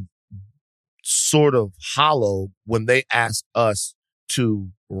and sort of hollow when they ask us to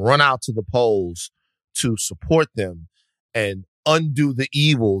run out to the polls to support them and undo the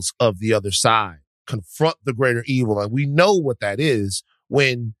evils of the other side, confront the greater evil. And we know what that is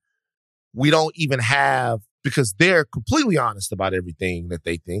when we don't even have, because they're completely honest about everything that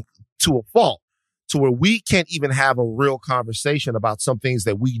they think to a fault, to where we can't even have a real conversation about some things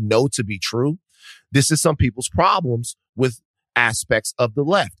that we know to be true. This is some people's problems with aspects of the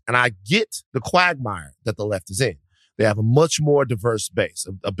left. And I get the quagmire that the left is in. They have a much more diverse base,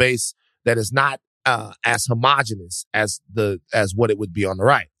 a base that is not as homogenous as what it would be on the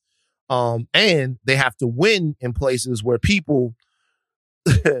right. And they have to win in places where people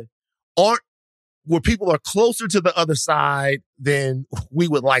are closer to the other side than we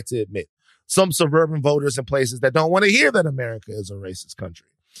would like to admit. Some suburban voters in places that don't want to hear that America is a racist country.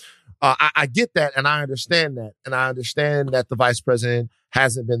 I get that, and I understand that. And I understand that the vice president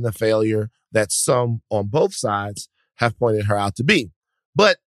hasn't been the failure that some on both sides have pointed her out to be.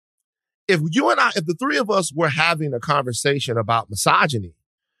 But if the three of us were having a conversation about misogyny,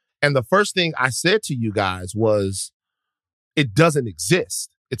 and the first thing I said to you guys was, it doesn't exist.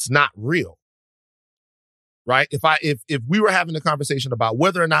 It's not real. Right? If we were having a conversation about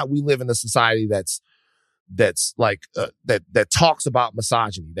whether or not we live in a society that talks about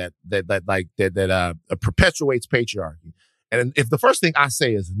misogyny, that perpetuates patriarchy, and if the first thing I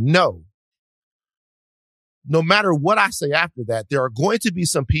say is no matter what I say after that, there are going to be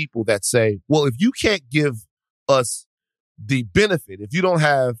some people that say, well, if you can't give us the benefit, if you don't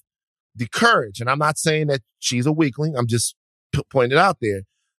have the courage, and I'm not saying that she's a weakling, I'm just pointing it out there,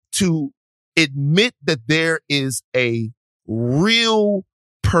 to admit that there is a real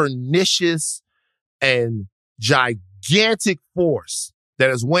pernicious and gigantic force that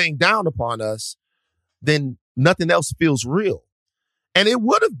is weighing down upon us, then nothing else feels real. And it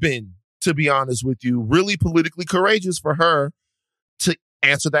would have been, to be honest with you, really politically courageous for her to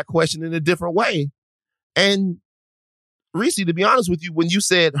answer that question in a different way. And Reese, to be honest with you, when you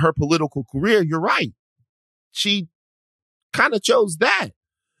said her political career, you're right. She kind of chose that.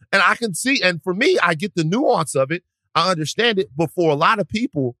 And I can see, and for me, I get the nuance of it. I understand it. But for a lot of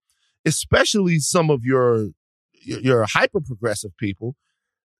people, especially some of your hyper-progressive people,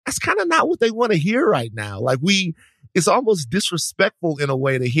 that's kind of not what they want to hear right now. It's almost disrespectful in a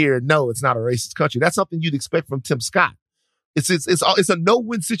way to hear, no, it's not a racist country. That's something you'd expect from Tim Scott. It's a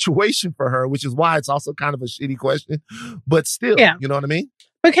no-win situation for her, which is why it's also kind of a shitty question. But still, You know what I mean?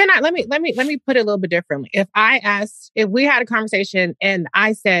 But let me put it a little bit differently. If we had a conversation and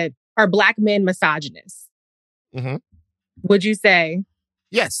I said, are Black men misogynists? Mm-hmm. Would you say?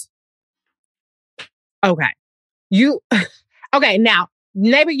 Yes. Okay. Okay, now,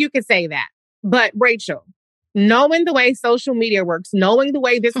 maybe you could say that. But Rachel, knowing the way social media works, knowing the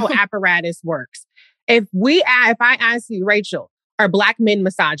way this whole apparatus works, if I ask you, Rachel, are Black men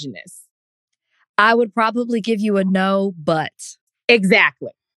misogynists? I would probably give you a no, but.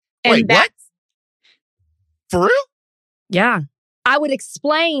 Exactly. And wait, what? For real? Yeah. I would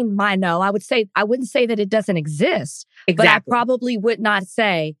explain my no. I wouldn't say that it doesn't exist, exactly. But I probably would not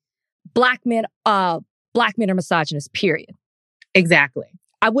say Black men are misogynists, period. Exactly.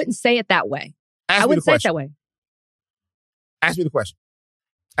 I wouldn't say it that way. I wouldn't say it that way. Ask me the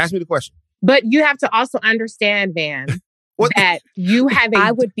question. But you have to also understand, Van, that you have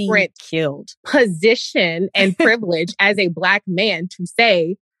I would be killed position and privilege as a Black man to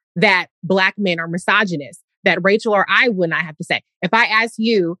say that Black men are misogynists, that Rachel or I would not have to say. If I ask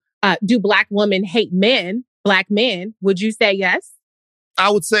you, do Black women hate Black men, would you say yes? I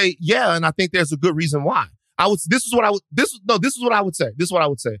would say, yeah. And I think there's a good reason why. This is what I would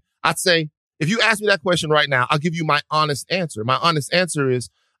say. I'd say, if you ask me that question right now, I'll give you my honest answer. My honest answer is,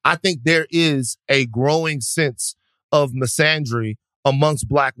 I think there is a growing sense of misandry amongst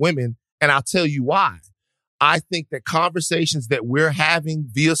Black women. And I'll tell you why. I think that conversations that we're having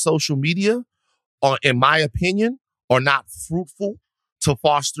via social media are, in my opinion, are not fruitful to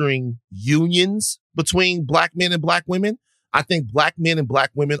fostering unions between Black men and Black women. I think Black men and Black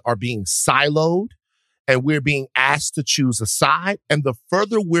women are being siloed and we're being asked to choose a side. And the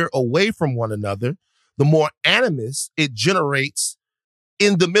further we're away from one another, the more animus it generates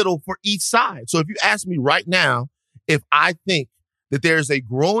in the middle for each side. So if you ask me right now, if I think that there's a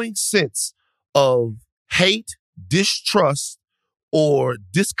growing sense of hate, distrust, or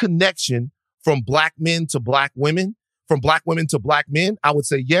disconnection from Black men to Black women, from Black women to Black men, I would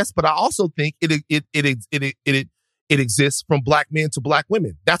say yes. But I also think it exists from Black men to Black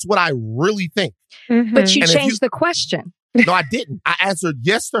women. That's what I really think. Mm-hmm. But you changed the question. No, I didn't. I answered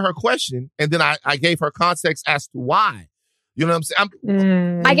yes to her question, and then I gave her context as to why. You know what I'm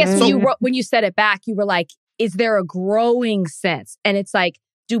saying? I guess when you said it back, you were like, is there a growing sense? And it's like,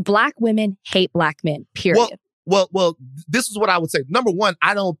 do Black women hate Black men, period? Well, this is what I would say. Number one,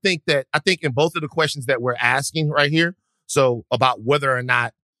 I think in both of the questions that we're asking right here, so about whether or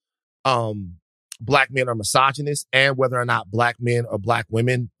not Black men are misogynists and whether or not Black men or Black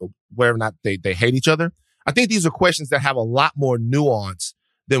women, whether or not they hate each other, I think these are questions that have a lot more nuance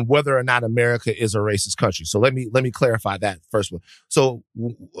than whether or not America is a racist country. So let me clarify that first one. So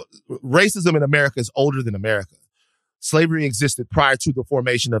racism in America is older than America. Slavery existed prior to the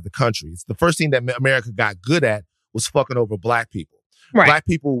formation of the country. It's the first thing that America got good at was fucking over Black people. Right. Black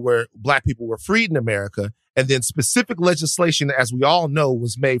people were freed in America, and then specific legislation, as we all know,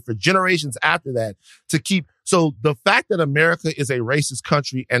 was made for generations after that to keep. So the fact that America is a racist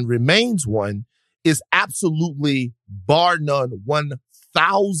country and remains one is absolutely, bar none,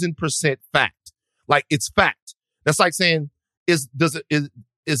 1,000% fact. Like, it's fact. That's like saying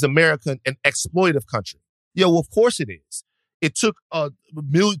is America an exploitive country? Yeah, well, of course it is. It took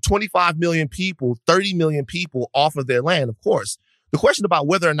 25 million people, 30 million people off of their land, of course. The question about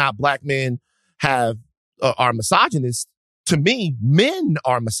whether or not black men are misogynists, to me, men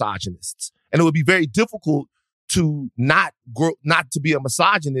are misogynists. And it would be very difficult to not to be a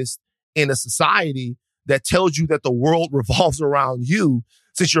misogynist in a society that tells you that the world revolves around you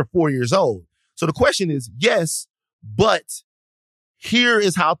since you're 4 years old. So the question is, yes, but here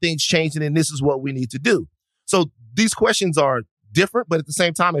is how things change, and this is what we need to do. So these questions are different, but at the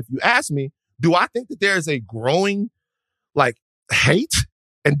same time, if you ask me, do I think that there is a growing hate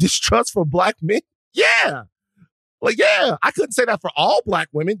and distrust for black men? Yeah. Yeah, I couldn't say that for all black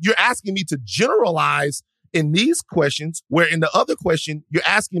women. You're asking me to generalize in these questions, where in the other question, you're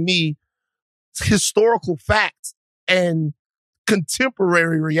asking me historical facts and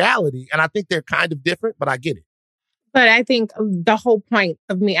contemporary reality. And I think they're kind of different, but I get it. But I think the whole point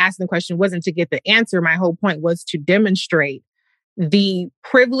of me asking the question wasn't to get the answer. My whole point was to demonstrate the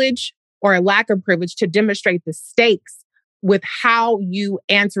privilege or lack of privilege, to demonstrate the stakes with how you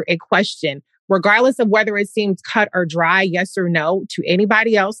answer a question. Regardless of whether it seems cut or dry, yes or no, to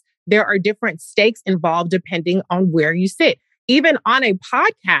anybody else, there are different stakes involved depending on where you sit. Even on a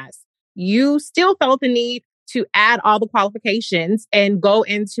podcast, you still felt the need to add all the qualifications and go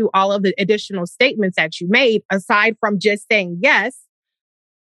into all of the additional statements that you made, aside from just saying yes.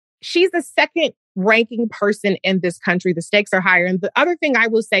 She's the second ranking person in this country. The stakes are higher. And the other thing I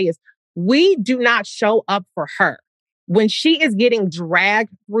will say is we do not show up for her. When she is getting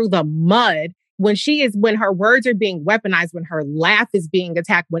dragged through the mud, when her words are being weaponized, when her laugh is being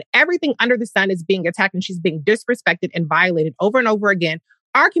attacked, when everything under the sun is being attacked and she's being disrespected and violated over and over again,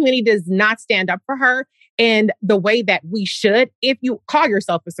 our community does not stand up for her in the way that we should if you call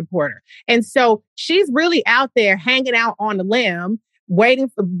yourself a supporter. And so she's really out there hanging out on a limb,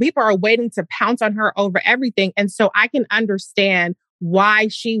 people are waiting to pounce on her over everything. And so I can understand why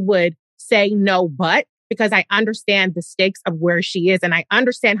she would say no, because I understand the stakes of where she is. And I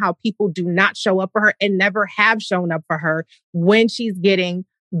understand how people do not show up for her and never have shown up for her when she's getting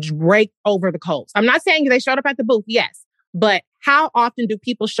raked over the coals. I'm not saying they showed up at the booth, yes, but how often do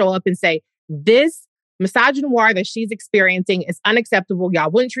people show up and say, this misogynoir that she's experiencing is unacceptable. Y'all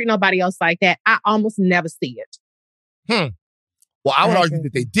wouldn't treat nobody else like that. I almost never see it. Well, I would argue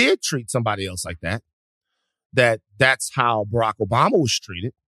that they did treat somebody else like that. That's how Barack Obama was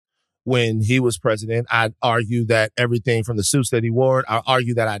treated when he was president. I'd argue that everything from the suits that he wore, I'd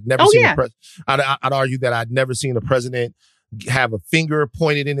argue that I'd never seen a president have a finger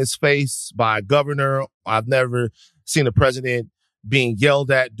pointed in his face by a governor. I've never seen a president being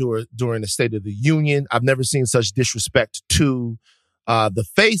yelled at during the State of the Union. I've never seen such disrespect to the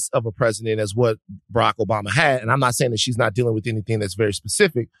face of a president as what Barack Obama had. And I'm not saying that she's not dealing with anything that's very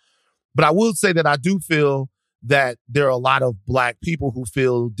specific, but I will say that I do feel that there are a lot of black people who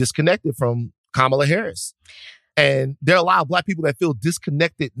feel disconnected from Kamala Harris. And there are a lot of black people that feel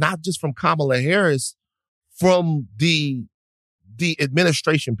disconnected, not just from Kamala Harris, from the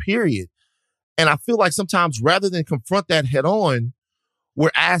administration period. And I feel like sometimes rather than confront that head on, we're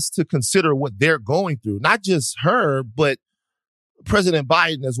asked to consider what they're going through, not just her, but President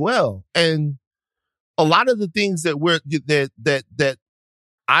Biden as well. And a lot of the things that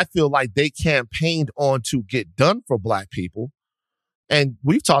I feel like they campaigned on to get done for black people, and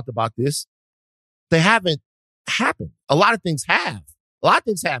we've talked about this, they haven't happened. A lot of things have.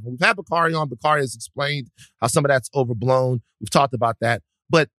 We've had Bakari on. Bakari has explained how some of that's overblown. We've talked about that.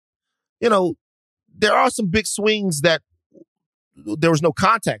 But, there are some big swings that there was no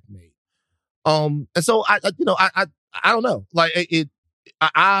contact made. And so I don't know. Like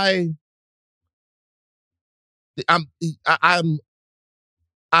I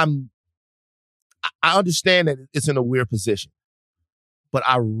understand that it's in a weird position, but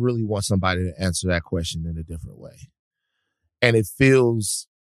I really want somebody to answer that question in a different way. And it feels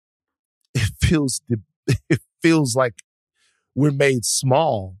like we're made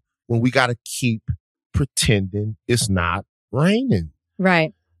small when we got to keep pretending it's not raining.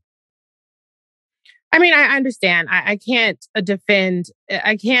 Right. I mean, I understand. I can't defend.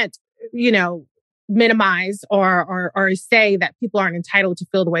 I can't, minimize or say that people aren't entitled to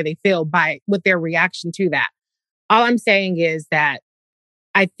feel the way they feel with their reaction to that. All I'm saying is that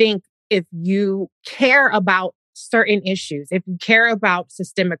I think if you care about certain issues, if you care about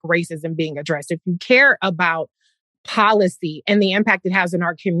systemic racism being addressed, if you care about policy and the impact it has in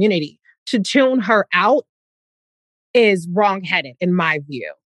our community, to tune her out is wrongheaded in my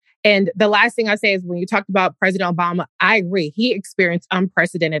view. And the last thing I say is when you talked about President Obama, I agree. He experienced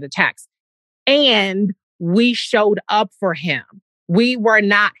unprecedented attacks. And we showed up for him. We were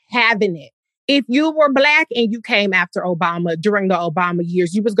not having it. If you were Black and you came after Obama during the Obama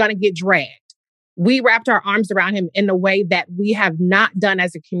years, you was going to get dragged. We wrapped our arms around him in a way that we have not done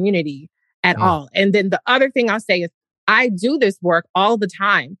as a community at all. And then the other thing I'll say is I do this work all the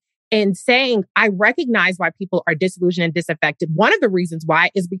time in saying I recognize why people are disillusioned and disaffected. One of the reasons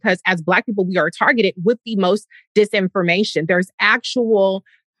why is because as Black people, we are targeted with the most disinformation. There's actual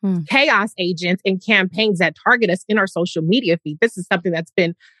chaos agents and campaigns that target us in our social media feed. This is something that's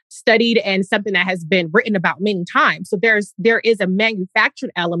been studied and something that has been written about many times. So there is a manufactured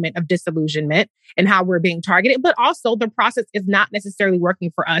element of disillusionment in how we're being targeted, but also the process is not necessarily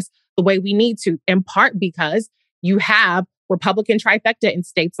working for us the way we need to, in part because you have Republican trifecta in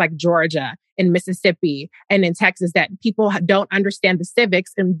states like Georgia and Mississippi and in Texas that people don't understand the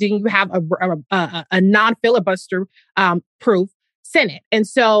civics. And then you have a non-filibuster proof Senate. And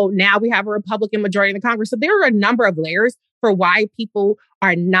so now we have a Republican majority in the Congress. So there are a number of layers for why people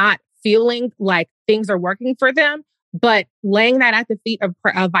are not feeling like things are working for them. But laying that at the feet of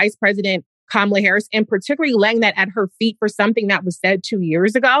Vice President Kamala Harris, and particularly laying that at her feet for something that was said 2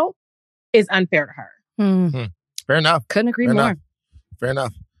 years ago, is unfair to her. Fair enough. Couldn't agree more. Fair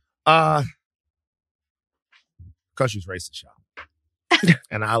enough. Country's racist, y'all.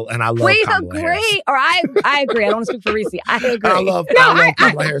 And I love we Kamala agree, Harris. or I agree. I don't want to speak for Reese. I agree. I love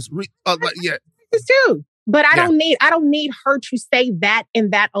Kamala Harris. Yeah, It's too. But I don't need her to say that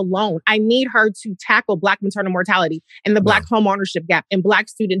and that alone. I need her to tackle Black maternal mortality and the Black home ownership gap and Black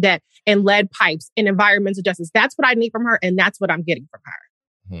student debt and lead pipes and environmental justice. That's what I need from her, and that's what I'm getting from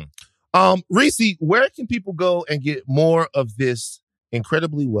her. Reese, where can people go and get more of this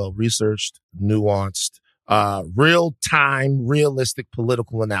incredibly well-researched, nuanced, real-time, realistic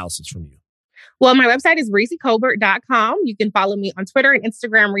political analysis from you? Well, my website is reesecolbert.com. You can follow me on Twitter and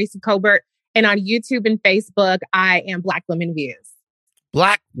Instagram, Reese Colbert. And on YouTube and Facebook, I am Black Women Views.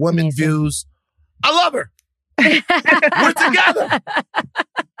 Black Women Views. I love her. We're together.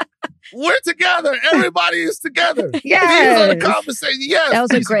 We're together. Everybody is together. Yes. These are the conversations. Yes. That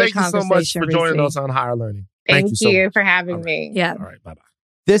was a great conversation. Thank you so much for joining Reese. us on Higher Learning. Thank you so much for having me. Yeah. All right. Bye-bye.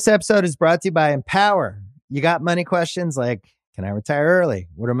 This episode is brought to you by Empower. You got money questions like, can I retire early?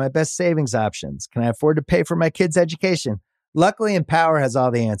 What are my best savings options? Can I afford to pay for my kids' education? Luckily, Empower has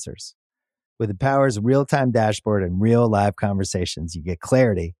all the answers. With Empower's real-time dashboard and real live conversations, you get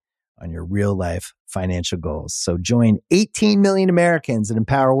clarity on your real life financial goals. So join 18 million Americans and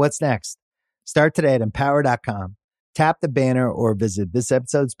Empower what's next. Start today at empower.com. Tap the banner or visit this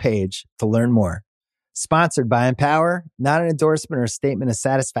episode's page to learn more. Sponsored by Empower, not an endorsement or statement of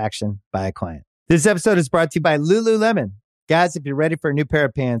satisfaction by a client. This episode is brought to you by Lululemon. Guys, if you're ready for a new pair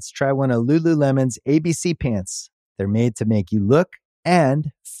of pants, try one of Lululemon's ABC pants. They're made to make you look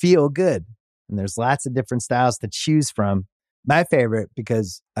and feel good. And there's lots of different styles to choose from. My favorite,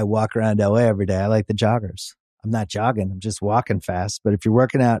 because I walk around LA every day, I like the joggers. I'm not jogging, I'm just walking fast. But if you're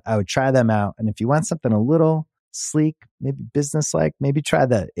working out, I would try them out. And if you want something a little sleek, maybe business-like, maybe try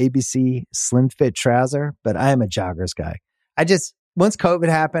the ABC Slim Fit trouser. But I am a joggers guy. Once COVID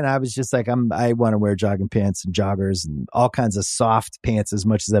happened, I was just like, I want to wear jogging pants and joggers and all kinds of soft pants as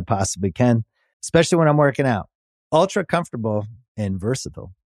much as I possibly can, especially when I'm working out. Ultra comfortable and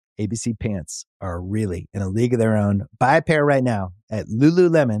versatile. ABC pants are really in a league of their own. Buy a pair right now at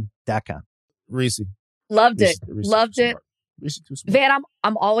Lululemon.com. Reese. Loved it. Loved it. Reese, too smart. Van,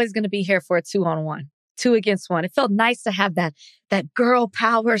 I'm always going to be here for a 2-on-1, 2 against 1. It felt nice to have that girl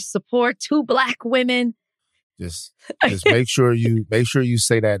power support, 2 Black women. Just make sure you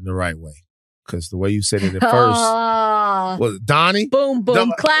say that in the right way. Because the way you said it at first was Donnie. Boom,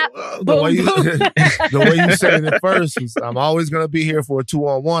 boom, clap. The way you said it at first was, I'm always going to be here for a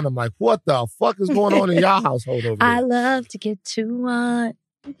 2-on-1. I'm like, what the fuck is going on in y'all household over there? I love to get 2-on.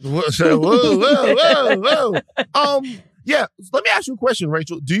 Whoa. Yeah, let me ask you a question,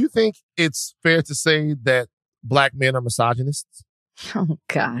 Rachel. Do you think it's fair to say that Black men are misogynists? Oh,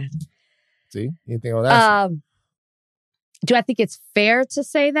 God. See? Anything on that? Do I think it's fair to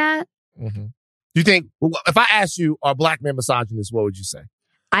say that? Mm-hmm. Do you think, if I asked you, are Black men misogynists, what would you say?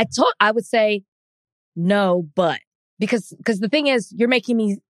 I would say no, but because the thing is, you're making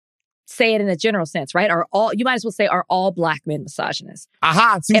me say it in a general sense, right? You might as well say, are all Black men misogynists?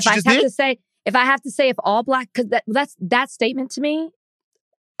 Aha. See what you just did? If I have to say if all Black, because that statement to me,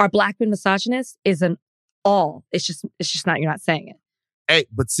 are Black men misogynists, is an all. It's just not, you're not saying it. Hey,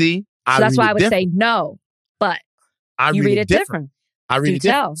 but see, so that's why I would say no, but you read it different. I read it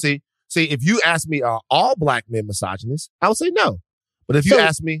different. See, if you ask me, are all Black men misogynists? I would say no. But if you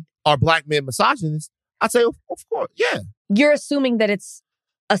ask me, are Black men misogynists? I'd say, of course, yeah. You're assuming that it's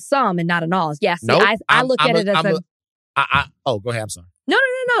a some and not an all. Yeah, see, Nope. I look at it as go ahead. I'm sorry. No.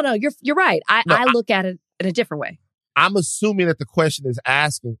 You're right. I look at it in a different way. I'm assuming that the question is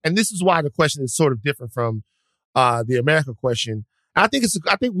asking, and this is why the question is sort of different from the America question. I think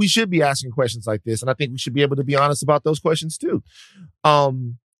we should be asking questions like this, and I think we should be able to be honest about those questions too.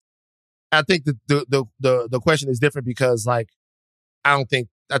 I think that the question is different because, like, I think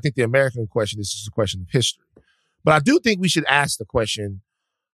the American question is just a question of history. But I do think we should ask the question,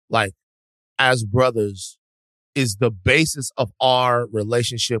 like, as brothers, is the basis of our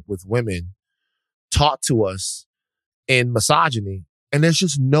relationship with women taught to us in misogyny? And there's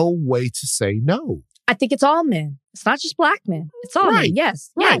just no way to say no. I think it's all men. It's not just black men. It's all men.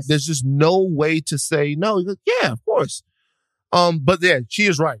 Yes. Right. Yes. There's just no way to say no. Yeah, of course. But yeah, she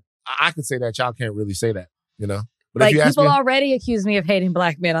is right. I could say that. Y'all can't really say that, you know? But like, people already accuse me of hating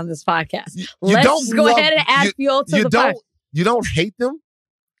black men on this podcast. Let's just go ahead and add fuel to the fire. You don't hate them,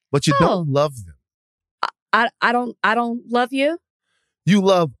 but you don't love them. I don't love you. You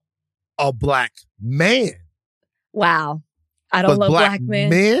love a black man. Wow. I don't love black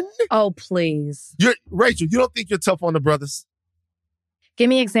men. Oh, please. Rachel, you don't think you're tough on the brothers? Give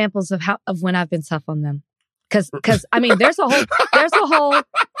me examples of when I've been tough on them. Cause I mean, there's a whole,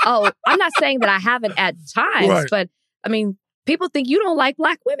 I'm not saying that I haven't at times, right. But I mean, people think you don't like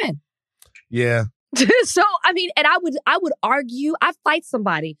black women. Yeah. So, I mean, and I would argue, I fight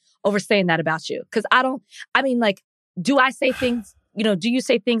somebody over saying that about you. Cause do I say things, do you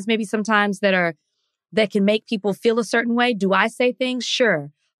say things maybe sometimes that can make people feel a certain way? Do I say things?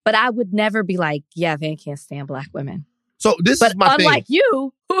 Sure. But I would never be like, yeah, Van can't stand black women. So this is my thing. Unlike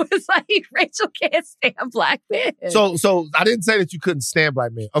you, who is like, Rachel can't stand black men. So I didn't say that you couldn't stand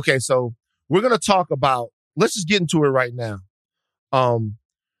black men. Okay, so we're going to talk about, let's just get into it right now.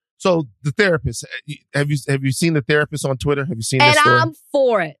 So the therapist, have you seen the therapist on Twitter? Have you seen this story? And I'm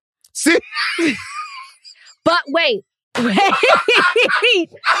for it. See? But wait, let me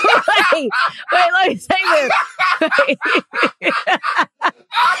say this. Wait.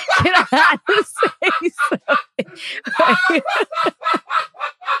 Can I say something? Wait.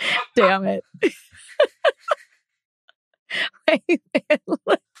 Damn it. Wait,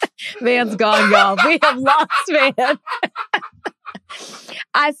 Van's gone, y'all. We have lost Van.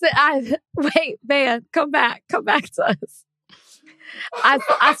 Wait, Van, come back to us. I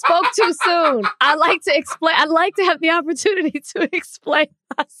spoke too soon. I like to explain. I'd like to have the opportunity to explain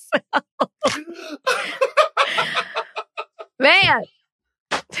myself. Man.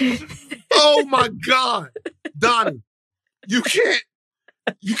 Oh my God. Donnie, you can't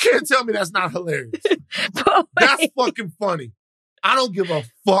tell me that's not hilarious. That's fucking funny. I don't give a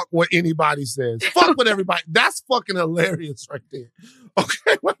fuck what anybody says. Fuck what everybody. That's fucking hilarious right there.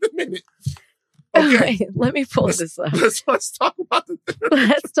 Okay, wait a minute. Okay, wait, let me pull this up. Let's talk about the therapist.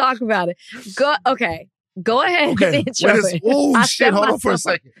 Let's talk about it. Go ahead and intro it. Oh shit! Hold on for a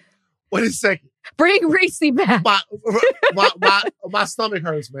second. Wait a second. Bring Reese back. My stomach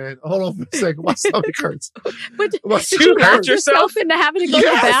hurts, man. Hold on for a second. My stomach hurts. Did you hurt yourself into having to go to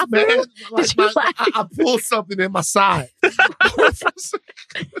the bathroom? Man. I pulled something in my side.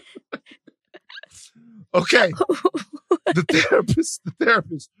 Okay. The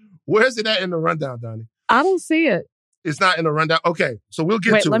therapist. Where's it at in the rundown, Donnie? I don't see it. It's not in the rundown. Okay, so we'll get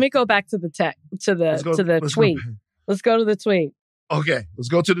to it. Wait, let me go back to the tweet. Let's go to the tweet. Okay, let's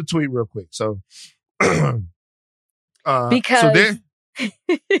go to the tweet real quick. So, because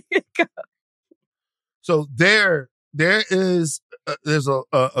there is there's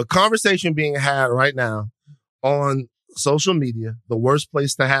a conversation being had right now on social media, the worst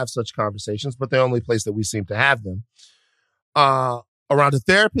place to have such conversations, but the only place that we seem to have them, around a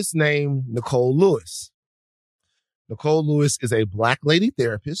therapist named Nicole Lewis. Nicole Lewis is a black lady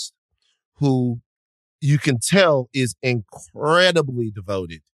therapist who you can tell is incredibly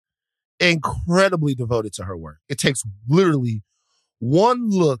devoted to her work. It takes literally one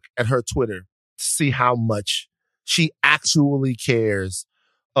look at her Twitter to see how much she actually cares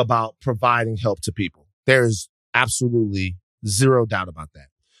about providing help to people. There's absolutely zero doubt about that.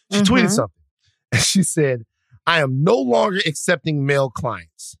 She tweeted something and she said, "I am no longer accepting male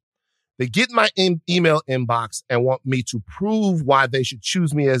clients. They get in my email inbox and want me to prove why they should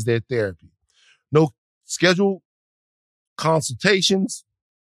choose me as their therapy. No scheduled consultations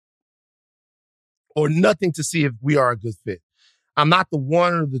or nothing to see if we are a good fit. I'm not the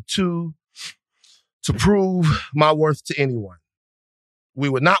one or the two to prove my worth to anyone. We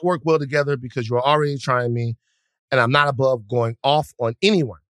would not work well together because you're already trying me, and I'm not above going off on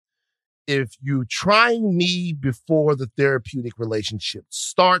anyone. If you trying me before the therapeutic relationship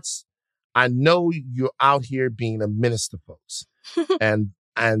starts, I know you're out here being a menace to folks. And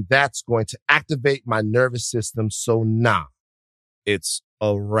And that's going to activate my nervous system. So now it's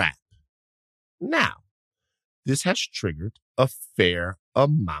a wrap. Now, this has triggered a fair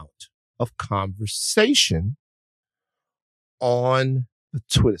amount of conversation on the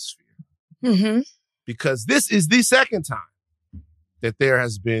Twitter sphere. Mm-hmm. Because this is the second time that there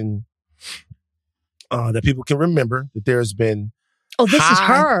has been, that people can remember that there's been. Oh, this is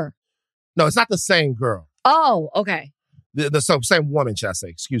her. No, it's not the same girl. Oh, okay. The same woman, should I say?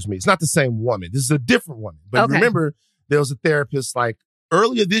 Excuse me. It's not the same woman. This is a different woman. But remember, there was a therapist like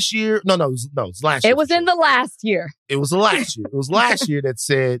earlier this year. No, it was last year. It was in the last year. It was the last year. It was last year that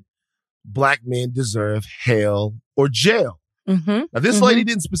said Black men deserve hell or jail. Mm-hmm. Now, this lady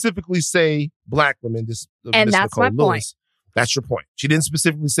didn't specifically say Black women. And Ms. that's Nicole my Lewis. point. That's your point. She didn't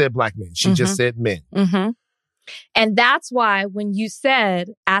specifically say Black men. She just said men. Mm-hmm. And that's why when you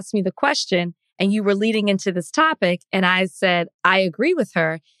asked me the question, and you were leading into this topic, and I said, I agree with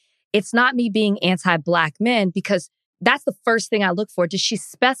her. It's not me being anti-Black men, because that's the first thing I look for. Does she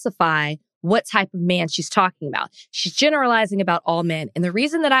specify what type of man she's talking about? She's generalizing about all men. And the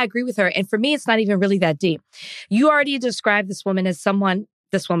reason that I agree with her, and for me, it's not even really that deep. You already described this woman,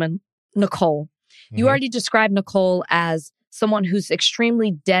 Nicole. You already described Nicole as someone who's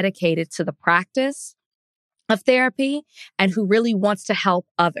extremely dedicated to the practice of therapy and who really wants to help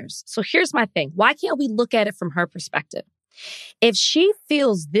others. So here's my thing. Why can't we look at it from her perspective? If she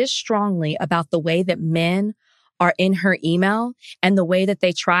feels this strongly about the way that men are in her email and the way that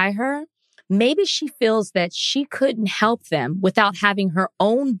they try her, maybe she feels that she couldn't help them without having her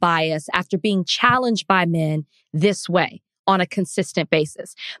own bias after being challenged by men this way on a consistent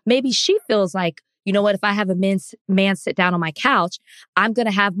basis. Maybe she feels like, you know what, if I have a man sit down on my couch, I'm going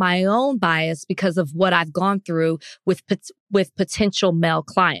to have my own bias because of what I've gone through with potential male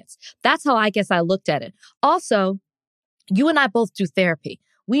clients. That's how I guess I looked at it. Also, you and I both do therapy.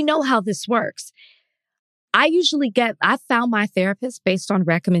 We know how this works. I found my therapist based on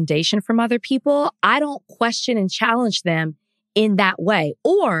recommendation from other people. I don't question and challenge them in that way.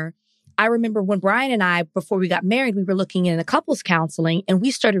 Or I remember when Brian and I, before we got married, we were looking in a couples counseling and we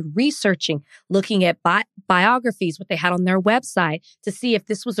started researching, looking at biographies, what they had on their website to see if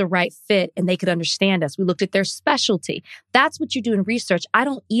this was a right fit and they could understand us. We looked at their specialty. That's what you do in research. I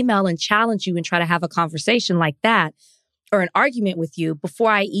don't email and challenge you and try to have a conversation like that or an argument with you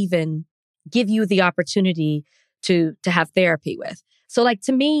before I even give you the opportunity to have therapy with. So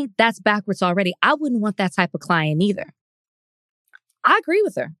to me, that's backwards already. I wouldn't want that type of client either. I agree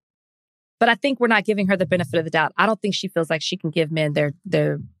with her. But I think we're not giving her the benefit of the doubt. I don't think she feels like she can give men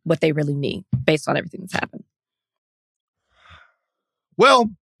their what they really need based on everything that's happened. Well,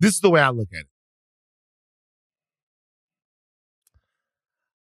 this is the way I look at it.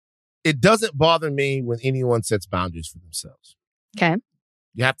 It doesn't bother me when anyone sets boundaries for themselves. Okay.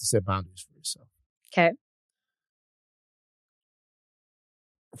 You have to set boundaries for yourself. Okay.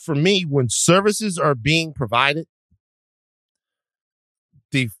 For me, when services are being provided,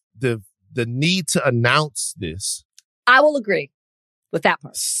 the need to announce this, I will agree with that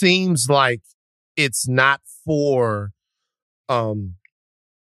part. Seems like it's not for, I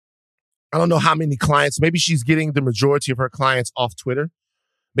don't know how many clients. Maybe she's getting the majority of her clients off Twitter.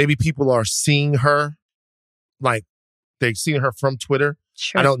 Maybe people are seeing her, they're seeing her from Twitter.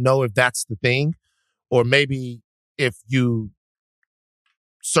 Sure. I don't know if that's the thing. Or maybe if you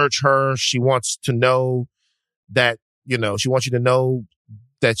search her, she wants to know that, she wants you to know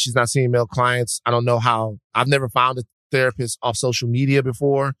that she's not seeing male clients. I don't know how. I've never found a therapist off social media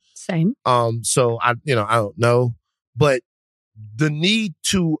before. Same. So I don't know. But the need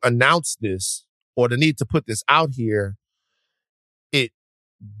to announce this or the need to put this out here,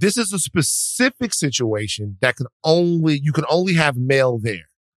 this is a specific situation that you can only have male there,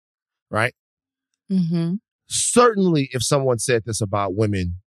 right? Mm-hmm. Certainly, if someone said this about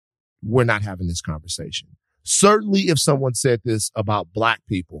women, we're not having this conversation. Certainly, if someone said this about Black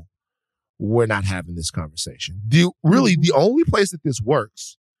people, we're not having this conversation. The only place that this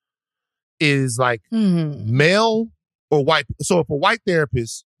works is male or white. So if a white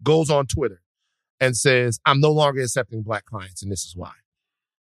therapist goes on Twitter and says, I'm no longer accepting Black clients and this is why.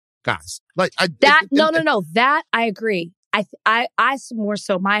 Guys, that I agree. I more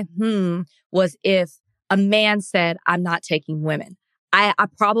so my was if a man said, I'm not taking women. I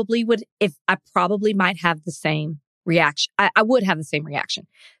probably might have the same reaction. I would have the same reaction.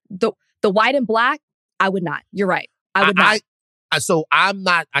 The white and Black, I would not. You're right. I would not. So I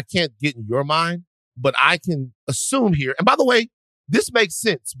can't get in your mind, but I can assume here. And by the way, this makes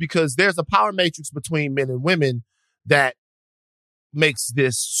sense because there's a power matrix between men and women that makes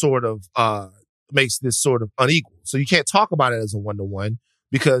this sort of unequal. So you can't talk about it as a one-to-one.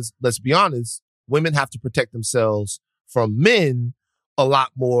 Because let's be honest, women have to protect themselves from men a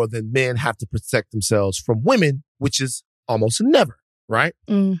lot more than men have to protect themselves from women, which is almost never, right?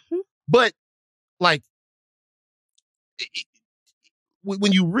 Mm-hmm. But like,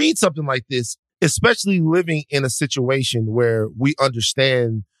 when you read something like this, especially living in a situation where we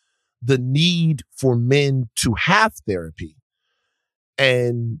understand the need for men to have therapy,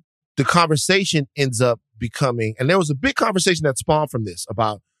 and the conversation ends up becoming, and there was a big conversation that spawned from this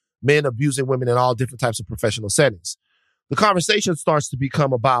about men abusing women in all different types of professional settings. The conversation starts to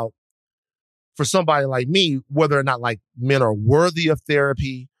become about, for somebody like me, whether or not like men are worthy of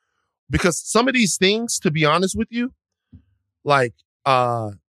therapy, because some of these things, to be honest with you, like,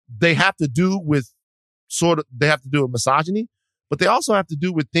 they have to do with misogyny, but they also have to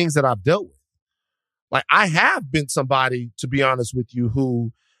do with things that I've dealt with. Like, I have been somebody, to be honest with you,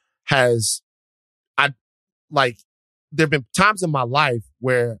 who has, there have been times in my life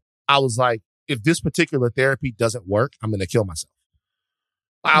where I was like, if this particular therapy doesn't work, I'm going to kill myself.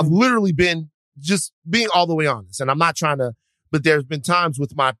 I've literally been just being all the way honest, and I'm not trying to, but there's been times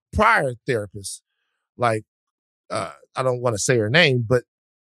with my prior therapist, like, I don't want to say her name, but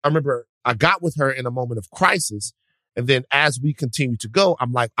I remember I got with her in a moment of crisis. And then as we continue to go,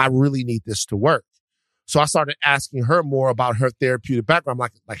 I'm like, I really need this to work. So I started asking her more about her therapeutic background. I'm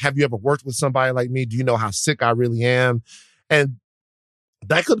like, have you ever worked with somebody like me? Do you know how sick I really am? And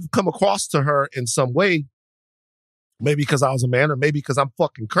that could have come across to her in some way, maybe because I was a man, or maybe because I'm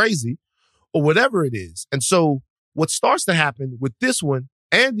fucking crazy, or whatever it is. And so what starts to happen with this one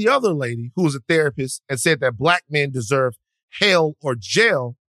and the other lady who was a therapist and said that black men deserve hell or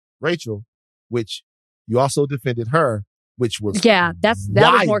jail, Rachel, which you also defended her, which was that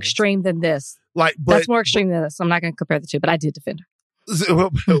was more extreme than this. That's more extreme than this. I'm not going to compare the two, but I did defend her.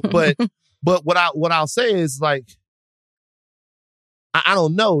 but what I'll say is, like, I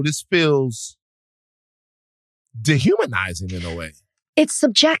don't know. This feels dehumanizing in a way. It's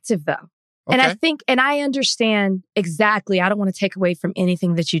subjective, though. Okay. And I think, and I understand exactly, I don't want to take away from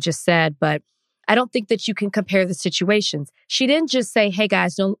anything that you just said, but I don't think that you can compare the situations. She didn't just say, hey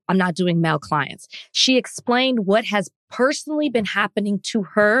guys, I'm not doing male clients. She explained what has personally been happening to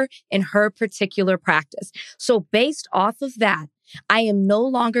her in her particular practice. So based off of that, I am no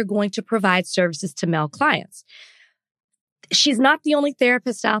longer going to provide services to male clients. She's not the only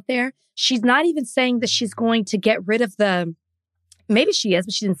therapist out there. She's not even saying that she's going to get rid of maybe she is,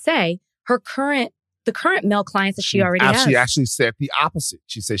 but she didn't say the current male clients that she already has. She actually said the opposite.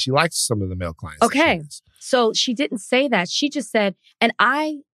 She said she likes some of the male clients. Okay. So she didn't say that. She just said, and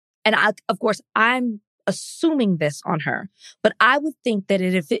I, of course, I'm assuming this on her, but I would think that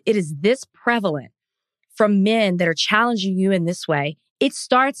if it is this prevalent from men that are challenging you in this way, it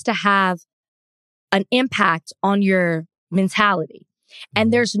starts to have an impact on your mentality.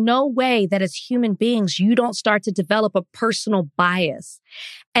 And there's no way that as human beings, you don't start to develop a personal bias.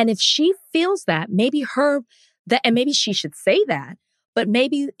 And if she feels that, and maybe she should say that, but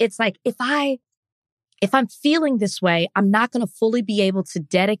maybe it's like, if I'm feeling this way, I'm not going to fully be able to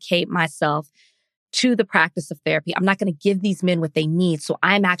dedicate myself to the practice of therapy. I'm not going to give these men what they need. So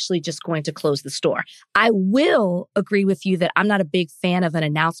I'm actually just going to close the store. I will agree with you that I'm not a big fan of an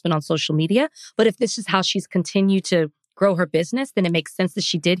announcement on social media, but if this is how she's continued to grow her business, then it makes sense that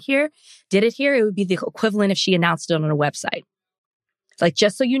she did it here. It would be the equivalent if she announced it on her website. Like,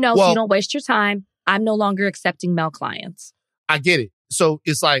 just so you know, so you don't waste your time, I'm no longer accepting male clients. I get it. So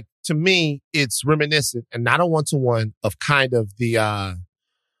it's like, to me, it's reminiscent and not a one-to-one of kind of the,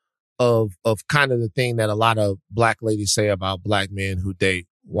 of kind of the thing that a lot of black ladies say about black men who date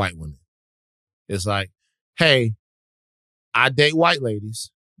white women. It's like, hey, I date white ladies.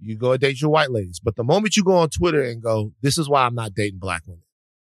 You go date your white ladies. But the moment you go on Twitter and go, this is why I'm not dating black women.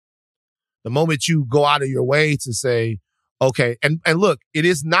 The moment you go out of your way to say, okay, and look, it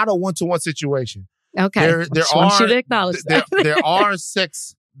is not a one-to-one situation. Okay. There want you to acknowledge that.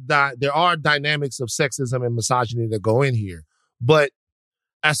 there are dynamics of sexism and misogyny that go in here. But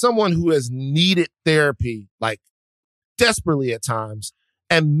as someone who has needed therapy, like, desperately at times,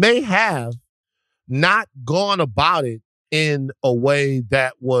 and may have not gone about it in a way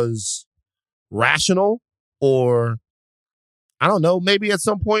that was rational, or I don't know, maybe at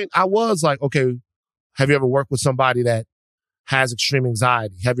some point I was like, okay, have you ever worked with somebody that has extreme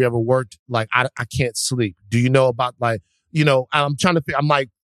anxiety? Have you ever worked, like, I can't sleep? Do you know about, like, I'm trying to, I'm like,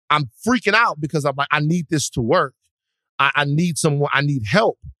 I'm freaking out because I'm like, I need this to work. I need someone, I need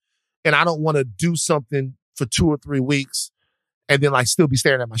help. And I don't want to do something for 2 or 3 weeks and then like still be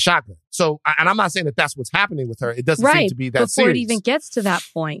staring at my shotgun. So, and I'm not saying that that's what's happening with her. It doesn't seem to be that before serious. it even gets to that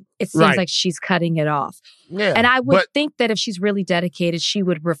point, it seems like she's cutting it off. Yeah, and I would think that if she's really dedicated, she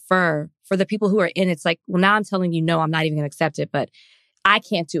would refer for the people who are in. It's like, well, now I'm telling you, no, I'm not even going to accept it, but I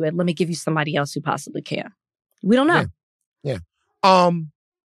can't do it. Let me give you somebody else who possibly can. We don't know. Yeah.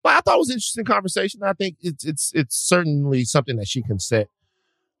 But I thought it was an interesting conversation. I think it's certainly something that she can set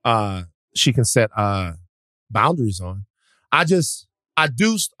boundaries on. I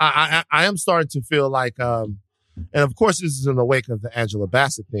am starting to feel like, and of course this is in the wake of the Angela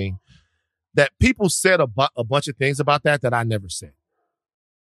Bassett thing, that people said a bunch of things about that I never said.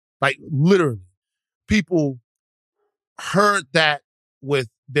 Like literally, people heard that with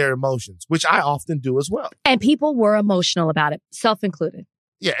their emotions, which I often do as well. And people were emotional about it, self-included.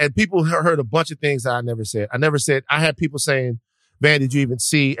 Yeah, and people heard a bunch of things that I never said. I had people saying, Van, did you even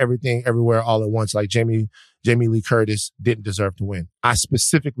see Everything Everywhere All at Once? Like Jamie Lee Curtis didn't deserve to win. I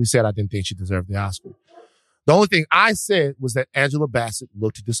specifically said I didn't think she deserved the Oscar. The only thing I said was that Angela Bassett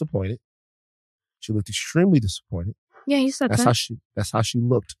looked disappointed. She looked extremely disappointed. Yeah, you said that's that. That's how she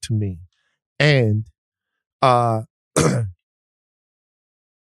looked to me. And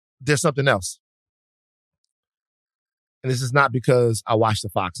there's something else. And this is not because I watched the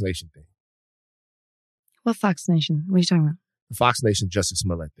Fox Nation thing. What Fox Nation? What are you talking about? The Fox Nation Jussie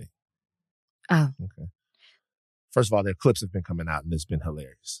Smollett thing. Oh. Okay. First of all, their clips have been coming out and it's been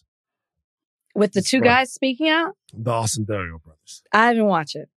hilarious. With the two guys speaking out? The Austin Dario brothers. I haven't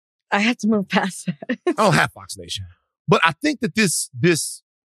watched it. I have to move past it. I don't have Fox Nation. But I think that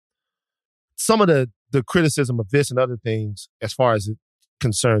some of the criticism of this and other things, as far as it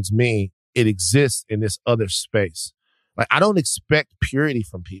concerns me, it exists in this other space. Like, I don't expect purity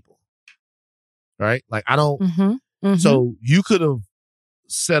from people. Right? Like, I don't. So you could have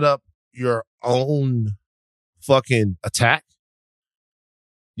set up your own fucking attack.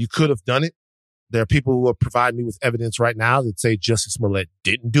 You could have done it. There are people who are providing me with evidence right now that say Jussie Smollett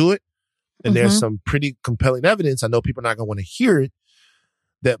didn't do it. And there's some pretty compelling evidence. I know people are not going to want to hear it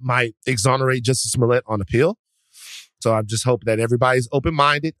that might exonerate Jussie Smollett on appeal. So I just hope that everybody's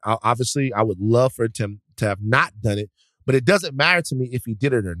open-minded. Obviously, I would love for him to have not done it, but it doesn't matter to me if he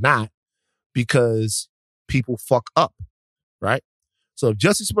did it or not because people fuck up, right? So if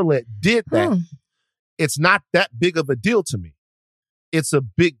Jussie Smollett did that, it's not that big of a deal to me. It's a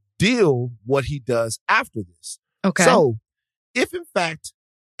big deal what he does after this. Okay. So if in fact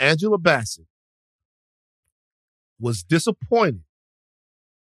Angela Bassett was disappointed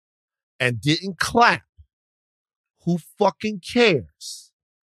and didn't clap, who fucking cares?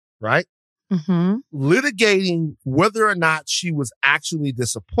 Right? Litigating whether or not she was actually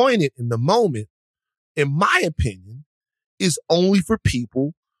disappointed in the moment, in my opinion, is only for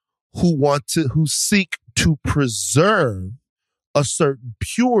people who seek to preserve a certain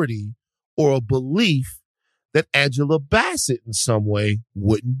purity or a belief that Angela Bassett in some way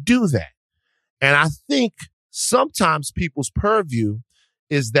wouldn't do that. And I think sometimes people's purview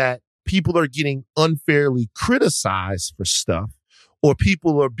is that people are getting unfairly criticized for stuff, or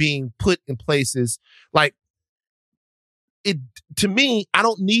people are being put in places like it. To me, I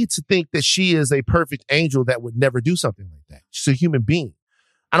don't need to think that she is a perfect angel that would never do something like that. She's a human being.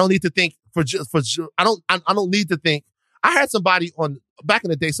 I don't need to think I don't need to think. I had somebody back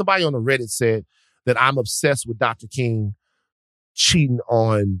in the day, somebody on the Reddit said that I'm obsessed with Dr. King cheating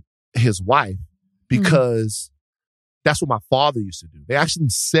on his wife because that's what my father used to do. They actually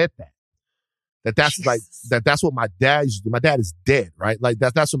said that. That's what my dad used to do. My dad is dead, right? Like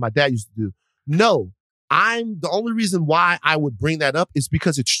that's what my dad used to do. No, the only reason why I would bring that up is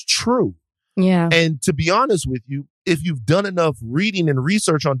because it's true. Yeah. And to be honest with you, if you've done enough reading and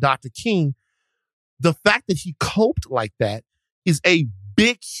research on Dr. King, the fact that he coped like that is a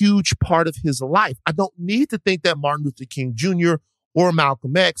big, huge part of his life. I don't need to think that Martin Luther King Jr. or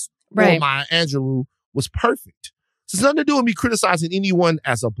Malcolm X or Maya Angelou was perfect. So it's nothing to do with me criticizing anyone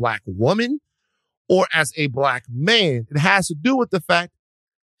as a black woman or as a black man. It has to do with the fact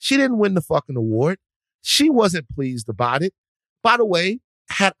she didn't win the fucking award. She wasn't pleased about it. By the way,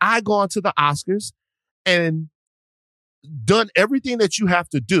 had I gone to the Oscars and done everything that you have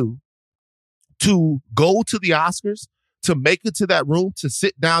to do to go to the Oscars, to make it to that room, to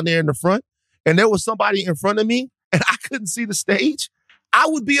sit down there in the front, and there was somebody in front of me and I couldn't see the stage, I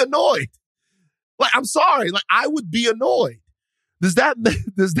would be annoyed. Like, I'm sorry. Like, I would be annoyed. Does that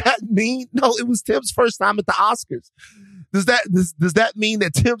mean, no, it was Tim's first time at the Oscars. Does that mean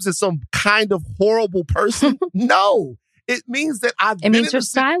that Tim's is some kind of horrible person? No. It means that It means your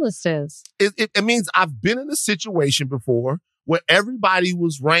stylist is. It means I've been in a situation before where everybody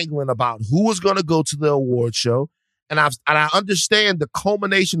was wrangling about who was going to go to the award show. And I understand the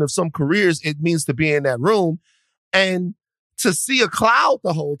culmination of some careers it means to be in that room. And to see a cloud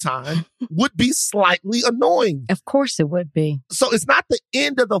the whole time would be slightly annoying. Of course it would be. So it's not the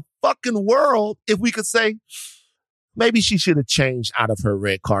end of the fucking world if we could say, maybe she should have changed out of her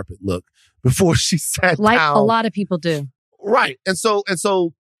red carpet look before she sat down. Like a lot of people do. Right. And so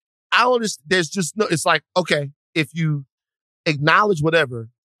I understand. There's just no, it's like, okay, if you acknowledge whatever,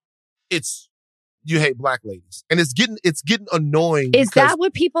 you hate black ladies. And it's getting annoying. Is that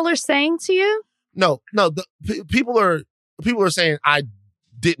what people are saying to you? No, people are saying I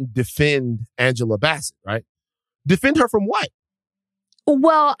didn't defend Angela Bassett, right? Defend her from what?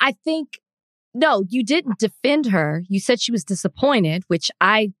 Well, I think, no, you didn't defend her. You said she was disappointed, which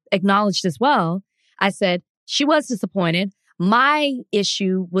I acknowledged as well. I said she was disappointed. My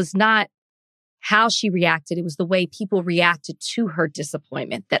issue was not how she reacted. It was the way people reacted to her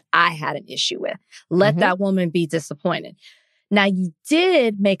disappointment that I had an issue with. Let that woman be disappointed. Now, you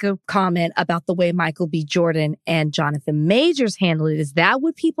did make a comment about the way Michael B. Jordan and Jonathan Majors handled it. Is that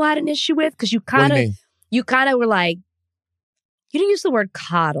what people had an issue with? Because you kind of were like, you didn't use the word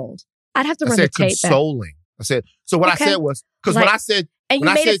coddled. I'd have to run the tape back. Consoling. I said, so what I said was, because when I said, and you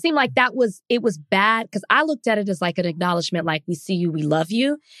made it seem like it was bad, because I looked at it as like an acknowledgement, like, we see you, we love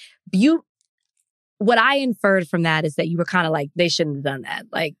you. What I inferred from that is that you were kind of like, they shouldn't have done that.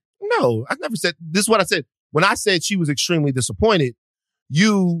 Like, no, I never said, this is what I said. When I said she was extremely disappointed,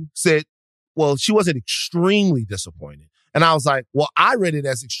 you said, well, she wasn't extremely disappointed. And I was like, well, I read it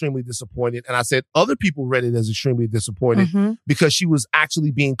as extremely disappointed. And I said other people read it as extremely disappointed because she was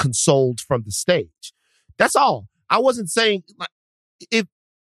actually being consoled from the stage. That's all. I wasn't saying, like, if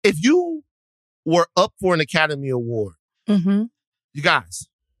you were up for an Academy Award, you guys,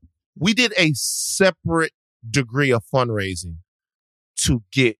 we did a separate degree of fundraising to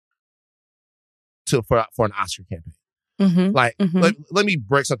get for an Oscar campaign. Let me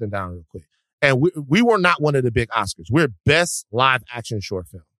break something down real quick. And we were not one of the big Oscars. We're best live action short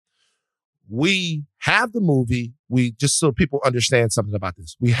film. We have the movie. We, just so people understand something about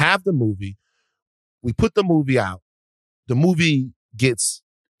this, we have the movie. We put the movie out. The movie gets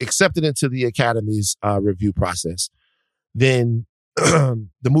accepted into the Academy's review process. Then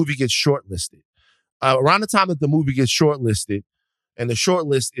the movie gets shortlisted. Around the time that the movie gets shortlisted, and the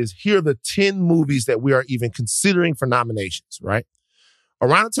shortlist is, here are the 10 movies that we are even considering for nominations, right?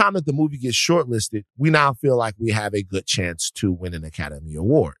 Around the time that the movie gets shortlisted, we now feel like we have a good chance to win an Academy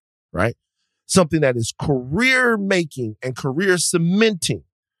Award, right? Something that is career making and career cementing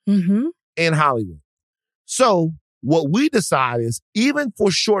in Hollywood. So what we decide is, even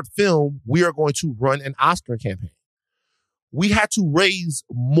for short film, we are going to run an Oscar campaign. We had to raise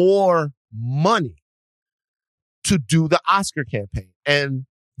more money to do the Oscar campaign. And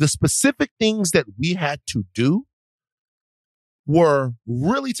the specific things that we had to do were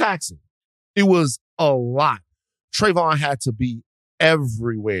really taxing. It was a lot. Trayvon had to be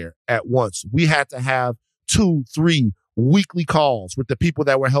everywhere at once. We had to have 2-3 weekly calls with the people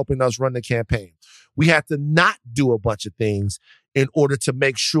that were helping us run the campaign. We had to not do a bunch of things in order to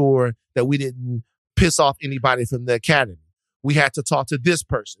make sure that we didn't piss off anybody from the Academy. We had to talk to this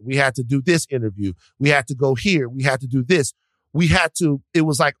person. We had to do this interview. We had to go here. We had to do this. It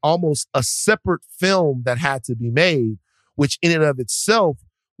was like almost a separate film that had to be made, which in and of itself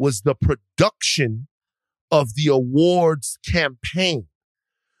was the production of the awards campaign.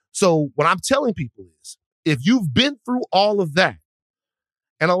 So what I'm telling people is, if you've been through all of that,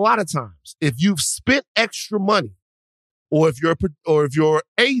 and a lot of times, if you've spent extra money, or if your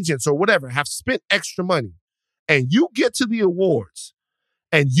agents or whatever have spent extra money, and you get to the awards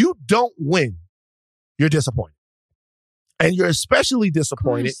and you don't win, you're disappointed. And you're especially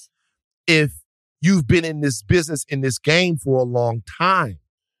disappointed if you've been in this business, in this game for a long time.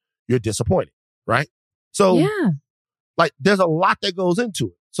 You're disappointed, right? So, like, there's a lot that goes into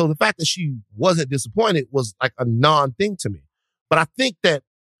it. So the fact that she wasn't disappointed was like a non-thing to me. But I think that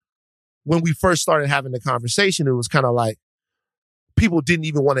when we first started having the conversation, it was kind of like people didn't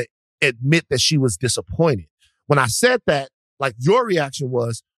even want to admit that she was disappointed. When I said that, like, your reaction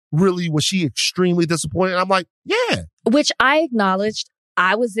was, really, was she extremely disappointed? And I'm like, yeah. Which I acknowledged.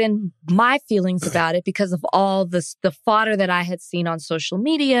 I was in my feelings about it because of all the fodder that I had seen on social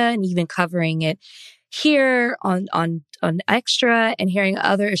media, and even covering it here on Extra and hearing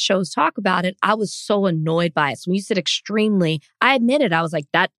other shows talk about it. I was so annoyed by it. So when you said extremely, I admitted, I was like,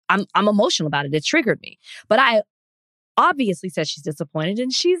 that I'm emotional about it. It triggered me. But I obviously said she's disappointed,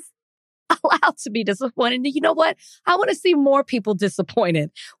 and she's allowed to be disappointed. And you know what? I want to see more people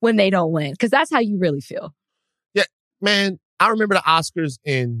disappointed when they don't win, because that's how you really feel. Yeah, man. I remember the Oscars,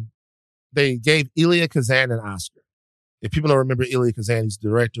 and they gave Elia Kazan an Oscar. If people don't remember Elia Kazan, he's the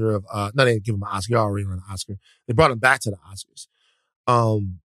director of, no, they didn't give him an Oscar. He already won an Oscar. They brought him back to the Oscars.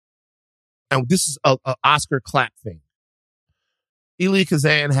 And this is a Oscar clap thing. Elia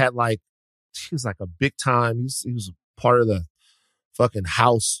Kazan had he was like a big time. He was a part of the fucking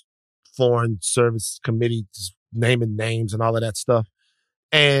House Foreign Service Committee, just naming names and all of that stuff.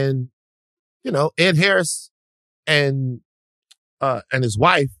 And, Ed Harris and his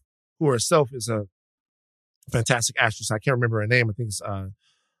wife, who herself is a fantastic actress. I can't remember her name. I think it's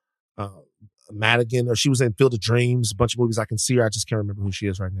Madigan, or she was in Field of Dreams, a bunch of movies. I can see her. I just can't remember who she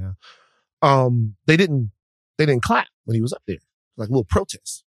is right now. They didn't clap when he was up there, like a little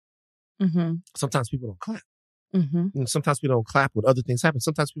protest. Mm-hmm. Sometimes people don't clap. Mm-hmm. And sometimes people don't clap when other things happen.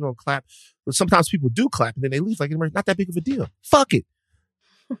 Sometimes people don't clap, but sometimes people do clap and then they leave like it's not that big of a deal. Fuck it.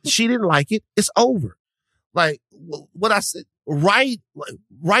 She didn't like it. It's over. Like what I said, write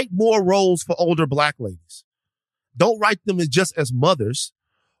more roles for older black ladies. Don't write them just as mothers.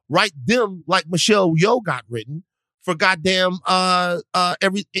 Write them like Michelle Yeoh got written for goddamn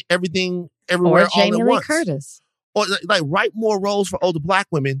everything everywhere or Jamie all at Lee once. Curtis. Or like write more roles for older black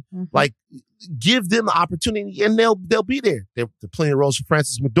women. Mm-hmm. Like give them the opportunity and they'll be there. There are plenty of roles for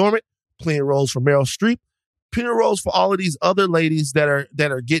Frances McDormand, plenty of roles for Meryl Streep, plenty of roles for all of these other ladies that are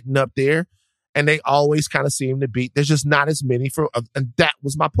getting up there, and they always kind of seem to beat. There's just not as many and that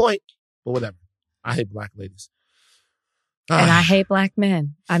was my point. But whatever. I hate black ladies. And I hate black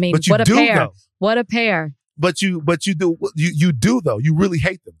men. I mean, what a pair. Though. What a pair. But you do though. You really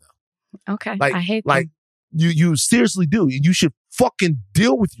hate them though. Okay. I hate them. You seriously do. You should fucking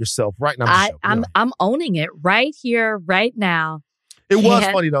deal with yourself right now. I'm owning it right here, right now. It was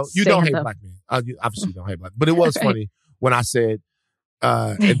funny though. You don't hate black men. You obviously don't hate black, but it was funny when I said,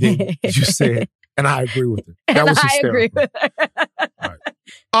 and then you said, and I agree with it. That was hysterical. I agree with it.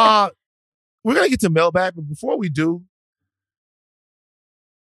 All right. We're gonna get to mailbag, but before we do,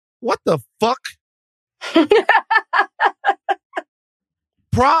 what the fuck?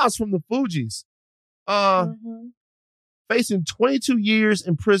 Pras from the Fugees. Facing 22 years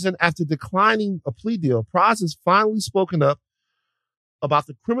in prison after declining a plea deal, Pras has finally spoken up about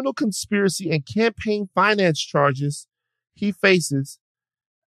the criminal conspiracy and campaign finance charges he faces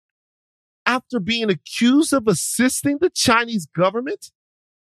after being accused of assisting the Chinese government.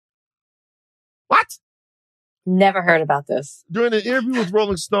 What? Never heard about this. During an interview with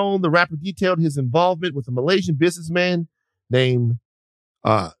Rolling Stone, the rapper detailed his involvement with a Malaysian businessman named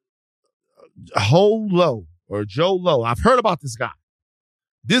Ho Lo or Joe Lo. I've heard about this guy.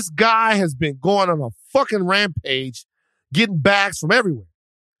 This guy has been going on a fucking rampage, getting bags from everywhere.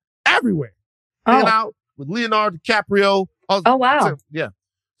 Everywhere. Hanging out with Leonardo DiCaprio. Oh, wow. Yeah.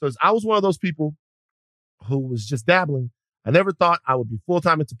 So I was one of those people who was just dabbling. I never thought I would be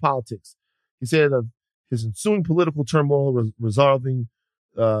full-time into politics. He said of his ensuing political turmoil resolving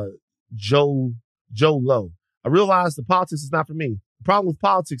Joe Lo. I realized the politics is not for me. The problem with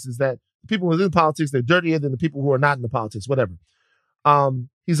politics is that the people within politics, they're dirtier than the people who are not in the politics, whatever.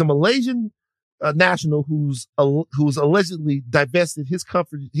 He's a Malaysian national who's allegedly divested his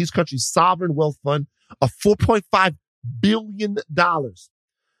country's sovereign wealth fund of $4.5 billion.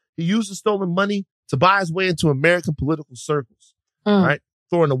 He used the stolen money to buy his way into American political circles, right?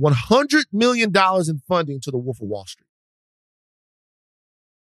 Throwing the $100 million in funding to the Wolf of Wall Street.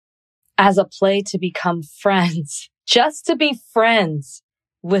 As a play to become friends, just to be friends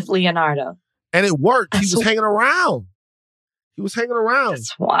with Leonardo. And it worked. He was hanging around.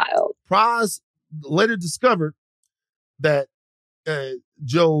 That's wild. Pras later discovered that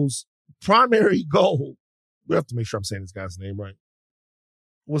Joe's primary goal, we have to make sure I'm saying this guy's name right,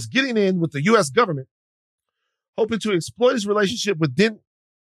 was getting in with the U.S. government, hoping to exploit his relationship with then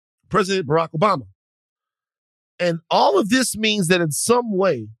President Barack Obama. And all of this means that in some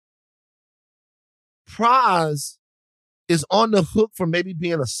way, Pras is on the hook for maybe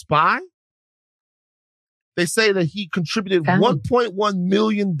being a spy. They say that he contributed $1.1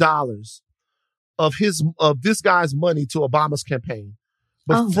 million of this guy's money to Obama's campaign,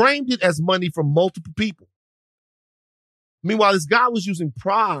 but framed it as money from multiple people. Meanwhile, this guy was using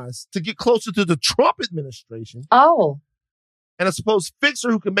Pras to get closer to the Trump administration. And a supposed fixer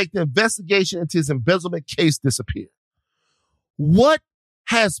who can make the investigation into his embezzlement case disappear. What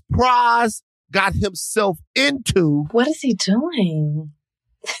has Pras got himself into? What is he doing?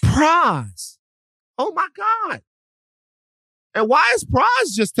 Pras. Oh my God. And why is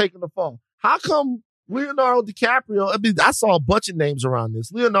Pras just taking the fall? How come Leonardo DiCaprio? I mean, I saw a bunch of names around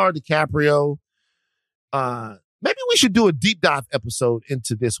this. Leonardo DiCaprio. Maybe we should do a deep dive episode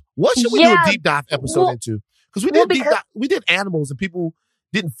into this. What should we do a deep dive episode into? Because we did animals and people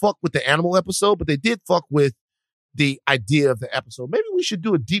didn't fuck with the animal episode, but they did fuck with the idea of the episode. Maybe we should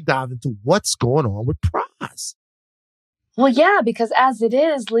do a deep dive into what's going on with Praz. Well, yeah, because as it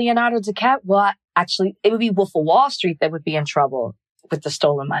is, Leonardo DiCaprio, well, actually, it would be Wolf of Wall Street that would be in trouble with the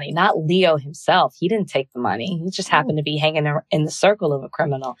stolen money, not Leo himself. He didn't take the money. He just happened to be hanging in the circle of a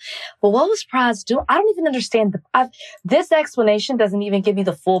criminal. But what was Praz doing? I don't even understand. This explanation doesn't even give me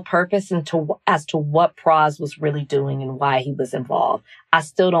the full purpose as to what Praz was really doing and why he was involved. I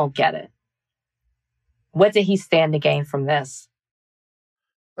still don't get it. What did he stand to gain from this?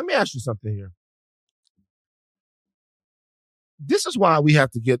 Let me ask you something here. This is why we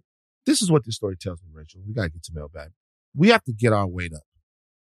have to get, this is what this story tells me, Rachel. We got to get to mailbag. We have to get our weight up.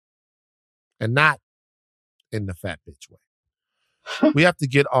 And not in the fat bitch way. We have to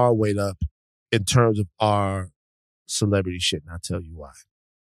get our weight up in terms of our celebrity shit. And I'll tell you why.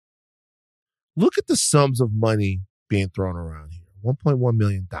 Look at the sums of money being thrown around here. $1.1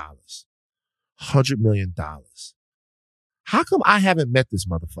 million. $100 million. How come I haven't met this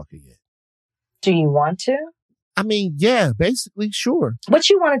motherfucker yet? Do you want to? I mean, yeah, basically, sure. What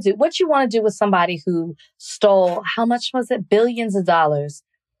you want to do? What you want to do with somebody who stole, how much was it? Billions of dollars.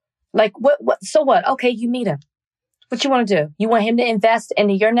 Like, what, so what? Okay, you meet him. What you want to do? You want him to invest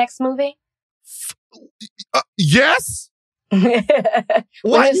into your next movie? Yes. With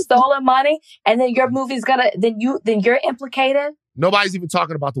his stolen money, and then your movie's then you're implicated? Nobody's even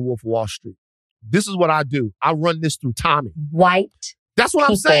talking about the Wolf of Wall Street. This is what I do. I run this through Tommy. White. That's what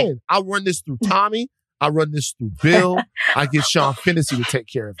I'm saying. I run this through Tommy. I run this through Bill. I get Sean Finnessy to take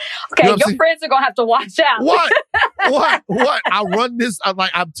care of it. Okay, you know your friends are going to have to watch out. What? I run this.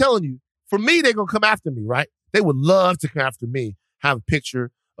 I'm telling you, for me, they're going to come after me, right? They would love to come after me. Have a picture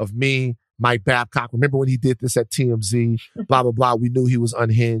of me, Mike Babcock. Remember when he did this at TMZ? Blah, blah, blah. We knew he was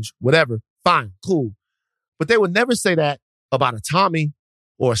unhinged. Whatever. Fine. Cool. But they would never say that about a Tommy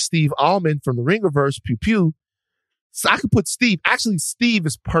or a Steve Allman from the Ringerverse, Pew Pew. So I could put Steve. Actually, Steve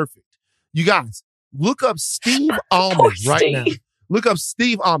is perfect. You guys, look up Steve Allman right now. Look up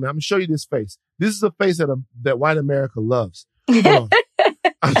Steve Allman. I'm going to show you this face. This is a face that white America loves. Hold on.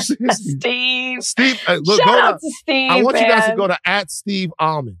 Steve. Look, shout out to Steve, I want man. you guys to go to @Steve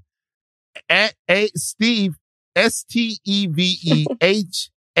Allman. Steve,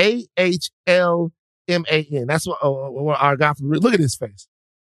 SteveHAHLMAN. That's what our guy from, look at his face.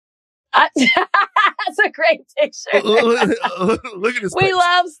 That's a great picture. Look at his face. We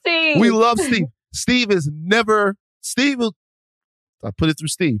love Steve. We love Steve. Steve is never, I put it through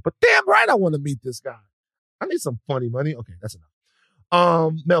Steve, but damn right I want to meet this guy. I need some funny money. Okay, that's enough.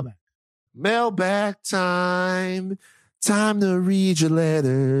 Mailbag time. Time to read your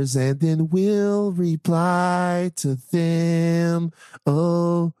letters and then we'll reply to them.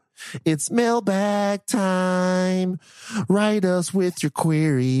 Oh, it's mailbag time. Write us with your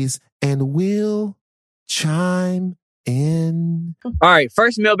queries and we'll chime in. All right.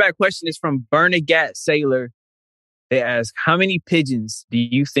 First mailbag question is from Bernadette Sailor. They ask, how many pigeons do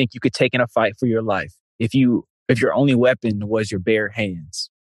you think you could take in a fight for your life if your only weapon was your bare hands?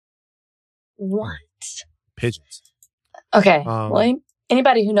 What? Pigeons. Okay. Well,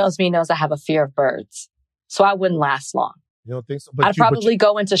 anybody who knows me knows I have a fear of birds. So I wouldn't last long. You don't think so? I'd probably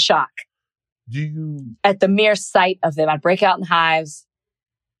go into shock. Do you? At the mere sight of them, I'd break out in hives.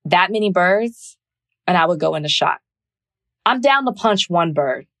 That many birds, and I would go into shock. I'm down to punch one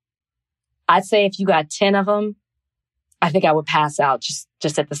bird. I'd say if you got 10 of them, I think I would pass out just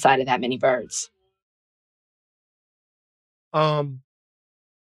at the sight of that many birds.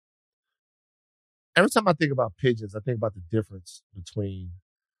 Every time I think about pigeons, I think about the difference between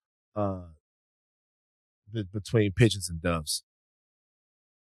pigeons and doves.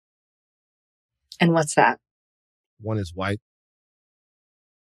 And what's that? One is white.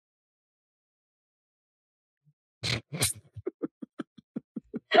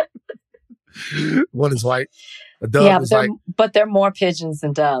 One is white. A dove is but they're more pigeons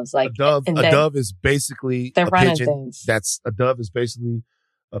than doves. Like a dove is basically they're running pigeon. Things. A dove is basically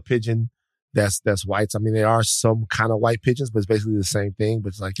a pigeon that's white. I mean, there are some kind of white pigeons, but it's basically the same thing. But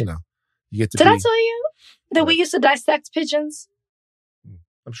it's like, you get to. Did I tell you that we used to dissect pigeons?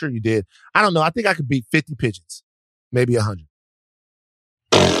 I'm sure you did. I don't know. I think I could beat 50 pigeons, maybe 100.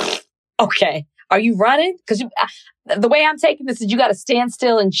 Okay. Are you running? Because the way I'm taking this is you got to stand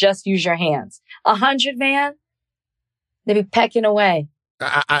still and just use your hands. 100, man, they be pecking away.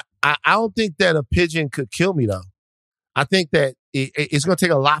 I don't think that a pigeon could kill me, though. I think that it's going to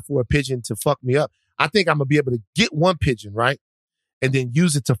take a lot for a pigeon to fuck me up. I think I'm going to be able to get one pigeon, right? And then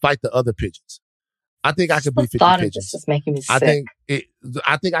use it to fight the other pigeons. I think I could beat 50 pigeons. This is making me sick.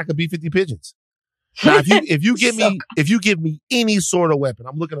 I think I could beat 50 pigeons. Now, if you give me any sort of weapon,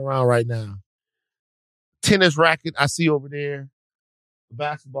 I'm looking around right now. tennis racket I see over there.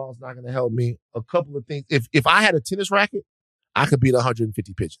 Basketball is not going to help me. A couple of things. If I had a tennis racket, I could beat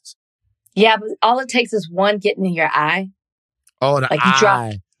 150 pigeons. Yeah, but all it takes is one getting in your eye. Oh, the like eye. You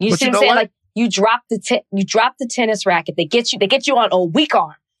drop. You see what I'm saying? Like you drop the tennis racket. They get you on a weak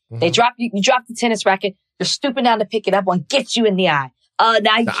arm. Mm-hmm. They drop you. You drop the tennis racket. You're stooping down to pick it up. One gets you in the eye.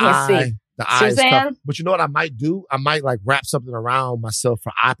 Now you can't see. The eye is tough. But you know what I might do? I might like wrap something around myself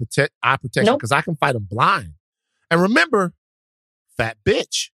for eye protection because I can fight them blind. And remember, fat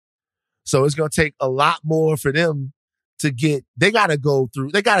bitch. So it's going to take a lot more for them to get, they got to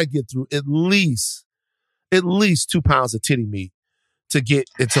get through at least 2 pounds of titty meat to get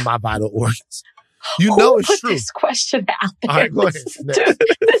into my vital organs. You know it's true. This question out there. All right, go ahead.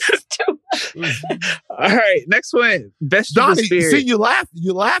 This is too much. All right, next one. Vegetable Donnie, Spirit. see, you're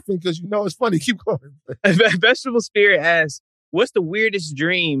laughing because you know it's funny. Keep going. Vegetable Spirit asks, what's the weirdest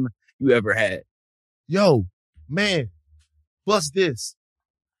dream you ever had? Yo, man, bust this.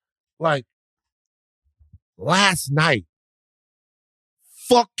 Like, last night,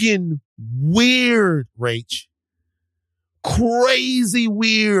 fucking weird, Rach. Crazy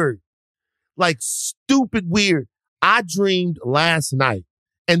weird. Like, stupid weird. I dreamed last night,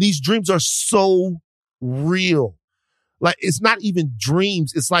 and these dreams are so real. Like, it's not even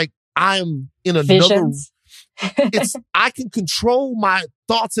dreams. It's like I'm in another. Visions. I can control my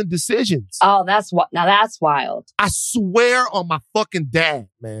thoughts and decisions. Oh, now that's wild. I swear on my fucking dad,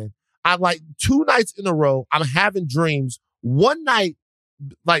 man. I like 2 nights in a row, I'm having dreams. One night,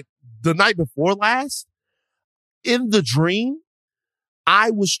 like the night before last, in the dream,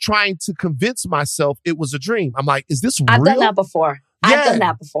 I was trying to convince myself it was a dream. I'm like, is this real? I've done that before. Yeah. I've done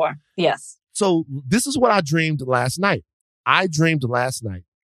that before. Yes. So this is what I dreamed last night. I dreamed last night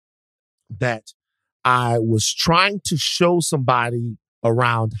that I was trying to show somebody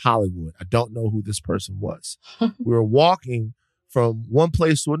around Hollywood. I don't know who this person was. We were walking from one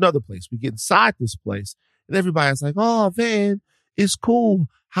place to another place. We get inside this place and everybody's like, oh, Van, it's cool.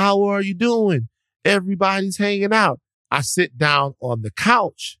 How are you doing? Everybody's hanging out. I sit down on the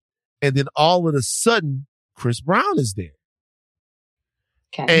couch and then all of a sudden, Chris Brown is there.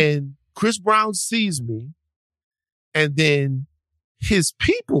 Okay. And Chris Brown sees me and then his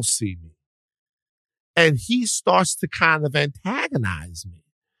people see me and he starts to kind of antagonize me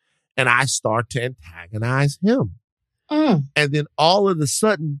and I start to antagonize him. And then all of a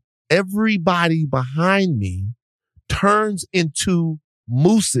sudden, everybody behind me turns into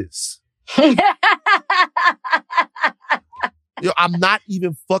mooses. I'm not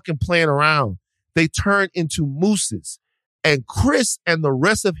even fucking playing around. They turn into mooses. And Chris and the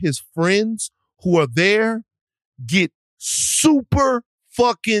rest of his friends who are there get super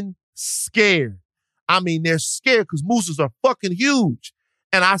fucking scared. I mean, they're scared because mooses are fucking huge.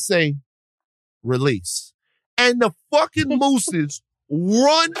 And I say, release. And the fucking mooses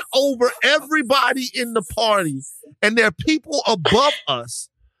run over everybody in the party. And there are people above us,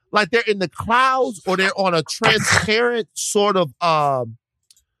 like they're in the clouds or they're on a transparent sort of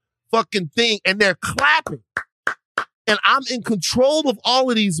fucking thing. And they're clapping. And I'm in control of all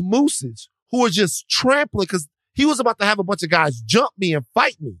of these mooses who are just trampling because he was about to have a bunch of guys jump me and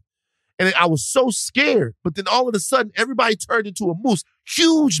fight me. And I was so scared. But then all of a sudden, everybody turned into a moose.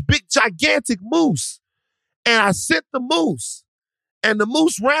 Huge, big, gigantic moose. And I sent the moose. And the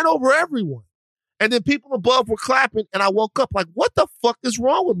moose ran over everyone. And then people above were clapping. And I woke up like, what the fuck is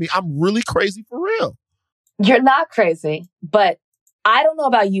wrong with me? I'm really crazy for real. You're not crazy, but I don't know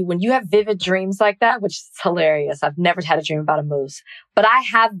about you. When you have vivid dreams like that, which is hilarious. I've never had a dream about a moose, but I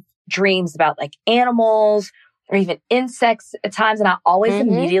have dreams about like animals or even insects at times. And I always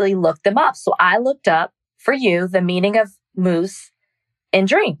immediately look them up. So I looked up for you the meaning of moose in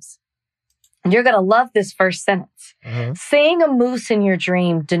dreams. And you're going to love this first sentence. Seeing a moose in your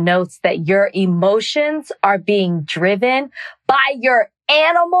dream denotes that your emotions are being driven by your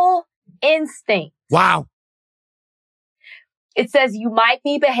animal instinct. Wow. It says you might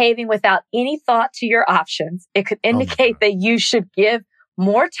be behaving without any thought to your options. It could indicate that you should give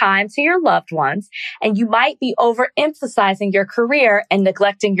more time to your loved ones, and you might be overemphasizing your career and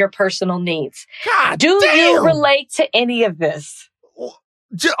neglecting your personal needs. God Do damn. you relate to any of this?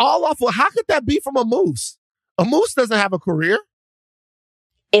 All off. How could that be from a moose? A moose doesn't have a career.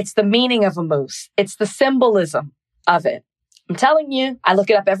 It's the meaning of a moose. It's the symbolism of it. I'm telling you, I look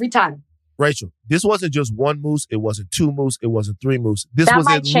it up every time. Rachel, this wasn't just one moose. It wasn't 2 moose. It wasn't 3 moose. This that was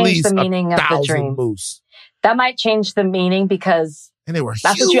might at change least the meaning of the 1,000 dream. moose. That might change the meaning because And they were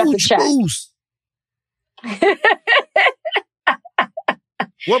that's huge what you have to check. moose.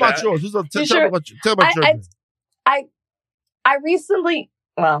 What about yours? Tell me about your dream. I recently,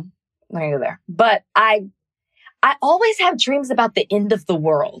 well, I'm not gonna go there. But I always have dreams about the end of the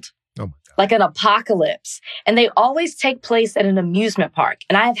world. Oh my God. Like an apocalypse. And they always take place at an amusement park.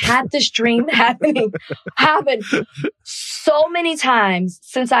 And I've had this dream happen so many times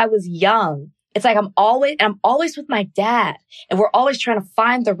since I was young. It's like I'm always with my dad. And we're always trying to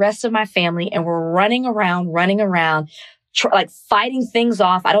find the rest of my family. And we're running around, like fighting things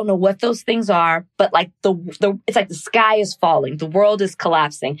off. I don't know what those things are, but like it's like the sky is falling. The world is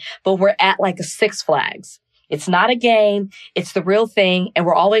collapsing. But we're at like a Six Flags. It's not a game. It's the real thing. And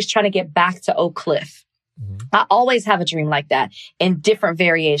we're always trying to get back to Oak Cliff. Mm-hmm. I always have a dream like that in different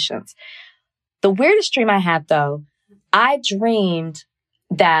variations. The weirdest dream I had, though, I dreamed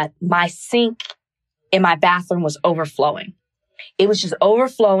that my sink in my bathroom was overflowing. It was just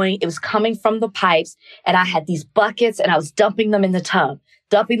overflowing. It was coming from the pipes. And I had these buckets and I was dumping them in the tub.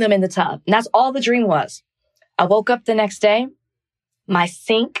 And that's all the dream was. I woke up the next day. My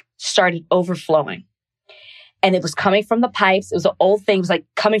sink started overflowing. And it was coming from the pipes. It was an old thing. It was like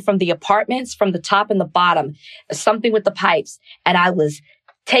coming from the apartments, from the top and the bottom, something with the pipes. And I was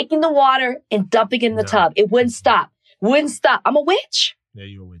taking the water and dumping it in the tub. It wouldn't stop. I'm a witch. Yeah,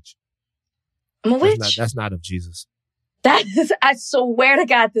 you're a witch. I'm a witch. That's not of Jesus. I swear to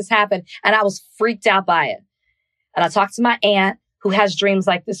God, this happened. And I was freaked out by it. And I talked to my aunt who has dreams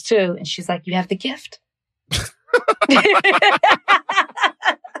like this too. And she's like, you have the gift.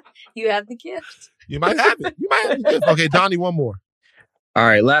 You have the gift. You might have it. Okay, Donnie, one more. All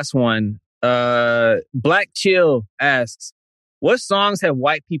right, last one. Black Chill asks, what songs have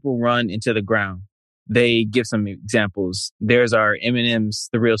white people run into the ground? They give some examples. There's our Eminem's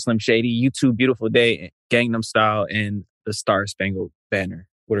The Real Slim Shady, U2 Beautiful Day, Gangnam Style, and The Star Spangled Banner.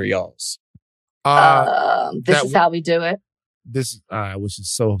 What are y'all's? This is how we do it. Which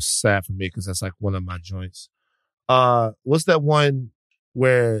is so sad for me because that's like one of my joints. What's that one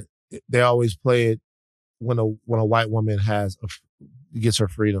where they always play it when a white woman gets her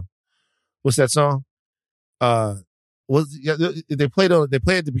freedom? What's that song? They play at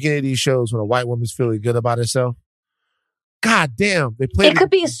the beginning of these shows when a white woman's feeling good about herself. God damn, they play. It could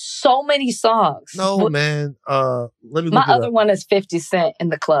be so many songs. No, man. Let me. My other one is 50 Cent in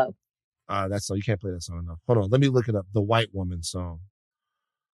the club. That song you can't play that song enough. Hold on, let me look it up. The white woman song.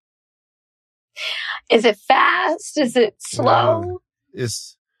 Is it fast? Is it slow?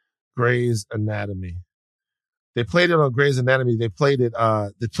 It's Grey's Anatomy. They played it on Grey's Anatomy. They played it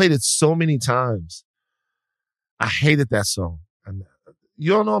so many times. I hated that song. And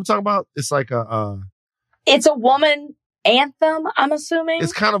you don't know what I'm talking about? It's like it's a woman anthem, I'm assuming.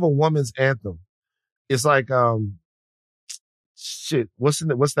 It's kind of a woman's anthem. It's like shit. What's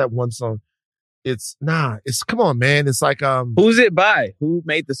that one song? Come on, man. It's like who's it by? Who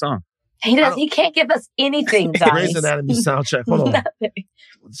made the song? He can't give us anything, Donnie. Grey's Anatomy soundtrack. Hold on.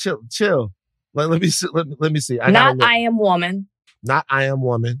 Chill. Let me see. Let me see. I Am Woman. Not I Am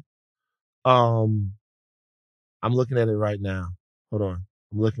Woman. I'm looking at it right now. Hold on.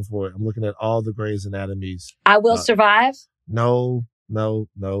 I'm looking for it. I'm looking at all the Grey's Anatomies. I Will Survive. No.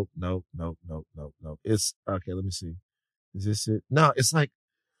 It's okay. Let me see. Is this it? No, it's like,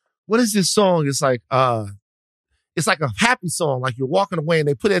 what is this song? It's like a happy song. Like you're walking away and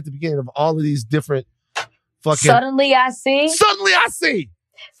they put it at the beginning of all of these different fucking. Suddenly I See.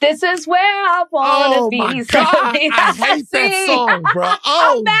 This is where I want to be. Oh my God. I hate that song, bro.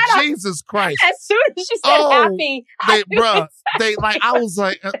 Oh, Jesus Christ. As soon as she said happy. I was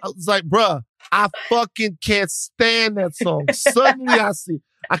like, bro, I fucking can't stand that song. Suddenly I See.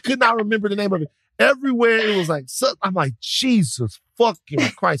 I could not remember the name of it. Everywhere it was like, I'm like, Jesus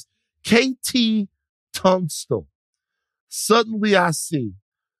fucking Christ. KT Tunstall. Suddenly I See.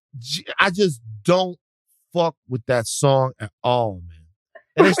 I just don't fuck with that song at all, man.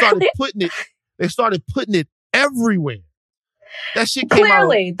 And they started putting it everywhere. That shit came out.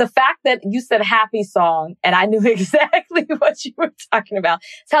 Clearly, the fact that you said happy song and I knew exactly what you were talking about.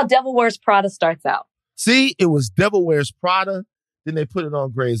 It's how Devil Wears Prada starts out. See, it was Devil Wears Prada. Then they put it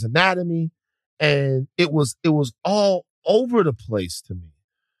on Grey's Anatomy. And it was all over the place to me.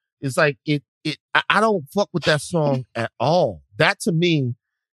 It's like I don't fuck with that song at all. That to me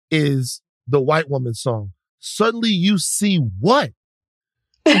is the white woman song. Suddenly you see what?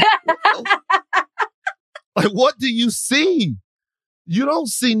 Like, what do you see? You don't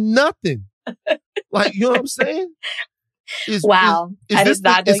see nothing. Like, you know what I'm saying? Wow. I did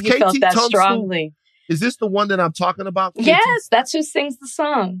not know you felt that strongly. Is this the one that I'm talking about? Yes, that's who sings the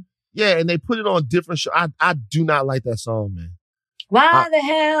song. Yeah, and they put it on different shows. I do not like that song, man. Why the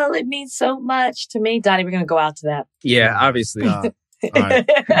hell it means so much to me? Donnie, we're going to go out to that. Yeah, obviously. All right.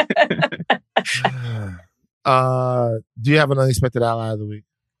 Do you have an unexpected ally of the week?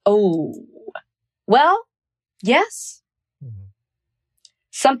 Oh, well, yes. Mm-hmm.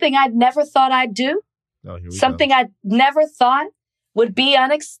 Something I'd never thought I'd do. Oh, here we Something go. I never thought would be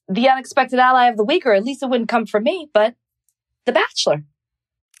the unexpected ally of the week, or at least it wouldn't come from me, but The Bachelor.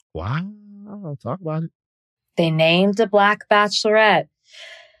 Wow. Talk about it. They named a Black Bachelorette.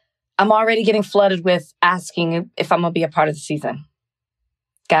 I'm already getting flooded with asking if I'm going to be a part of the season.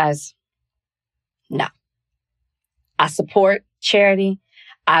 Guys, no. I support Charity.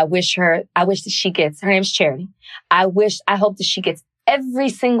 I wish that she gets, her name's Charity. I hope that she gets every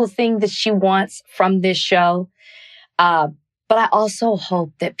single thing that she wants from this show. But I also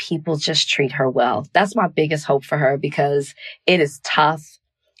hope that people just treat her well. That's my biggest hope for her because it is tough.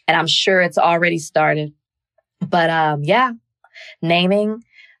 And I'm sure it's already started. But yeah, naming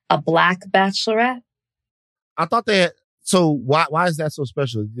a Black Bachelorette. I thought they had, so why is that so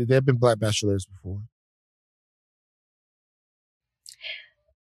special? There have been Black Bachelorettes before.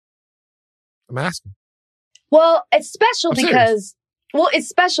 I'm asking. Well, it's special because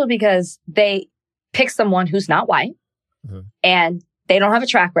they pick someone who's not white and they don't have a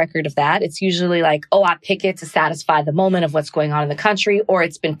track record of that. It's usually like, oh, I pick it to satisfy the moment of what's going on in the country, or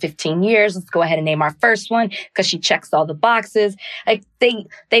it's been 15 years. Let's go ahead and name our first one because she checks all the boxes. Like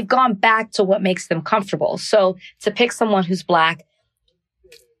they've gone back to what makes them comfortable. So to pick someone who's Black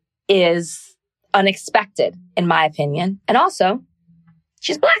is unexpected, in my opinion. And also,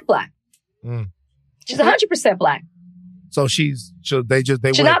 she's Black. She's 100% Black. So she's not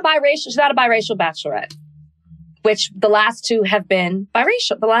biracial. She's not a biracial bachelorette, which the last two have been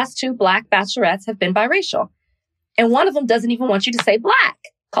biracial. The last two Black bachelorettes have been biracial. And one of them doesn't even want you to say Black.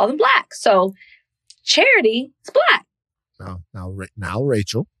 Call them Black. So Charity is Black. Now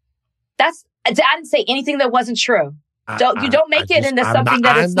Rachel. I didn't say anything that wasn't true. You don't make it into something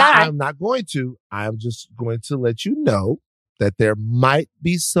that it's not. I'm not going to. I'm just going to let you know that there might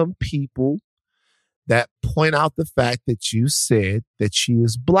be some people that point out the fact that you said that she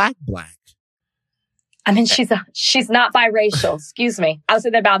is Black. I mean, she's not biracial. Excuse me. I was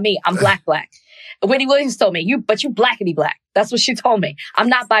saying that about me. I'm Black. Whitney Williams told me, you blackity black. That's what she told me. I'm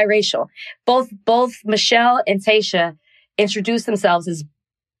not biracial. Both Michelle and Tayshia introduced themselves as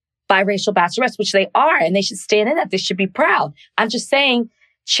biracial bachelorettes, which they are, and they should stand in that. They should be proud. I'm just saying,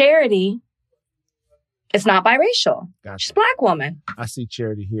 Charity is not biracial. Gotcha. She's a Black woman. I see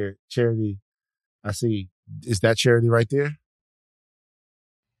Charity here. Charity, I see. Is that Charity right there?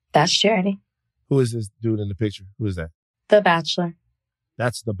 That's Charity. Who is this dude in the picture? Who is that? The Bachelor.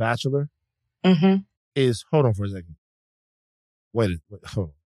 That's The Bachelor? Mm-hmm. Hold on for a second. Wait, hold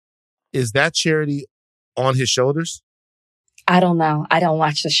on. Is that Charity on his shoulders? I don't know. I don't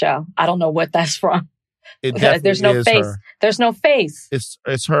watch the show. I don't know what that's from. There's no face. Her. There's no face.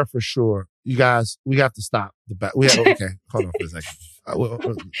 It's her for sure. You guys, we have to stop okay, hold on for a second.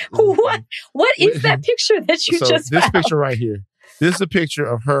 What is that picture that you just this found? picture right here. This is a picture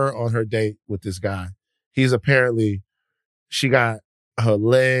of her on her date with this guy. He's apparently, she got her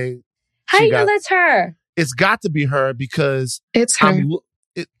leg. How you know that's her? It's got to be her because it's her.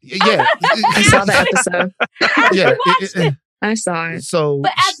 I saw the episode. I saw it. So,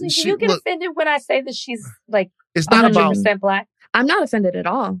 but actually, do you get offended when I say that she's like it's not 100% Black? I'm not offended at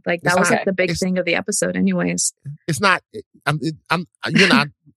all. Like that was like the big thing of the episode, anyways. It's not. You're not.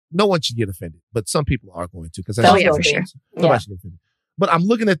 No one should get offended, but some people are going to because for sure. Nobody should get offended. But I'm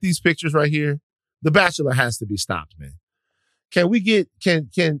looking at these pictures right here. The Bachelor has to be stopped, man. Can we get?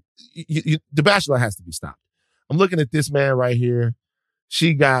 The Bachelor has to be stopped. I'm looking at this man right here.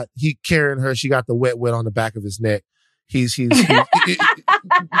 He carrying her. She got the wet on the back of his neck. He's you know what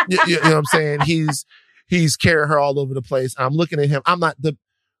I'm saying? He's carrying her all over the place. I'm looking at him. I'm not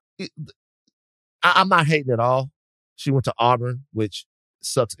hating at all. She went to Auburn, which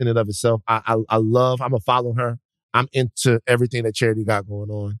sucks in and of itself. I'm gonna follow her. I'm into everything that Charity got going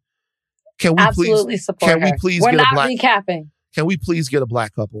on. Can we absolutely please support her? Can we please We're get not a Black? recapping. Can we please get a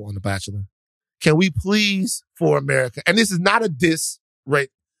Black couple on The Bachelor? Can we please, for America? And this is not a diss, right?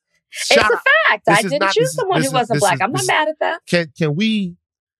 It's a fact. I didn't choose someone who wasn't Black. I'm not mad at that. Can we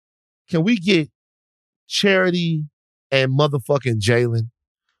get Charity and motherfucking Jalen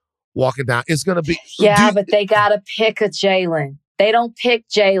walking down? It's gonna be but they gotta pick a Jalen. They don't pick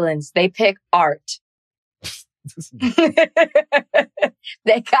Jalen's. They pick Art. They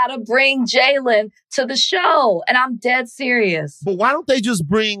gotta bring Jalen to the show, and I'm dead serious. But why don't they just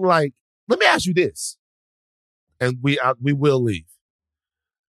bring let me ask you this, and we will leave.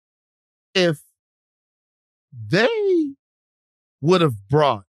 If they would have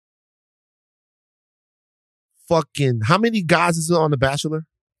brought how many guys is it on The Bachelor?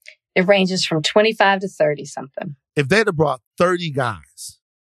 It ranges from 25 to 30 something. If they'd have brought 30 guys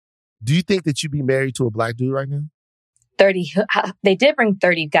Do you think that you'd be married to a black dude right now? 30. They did bring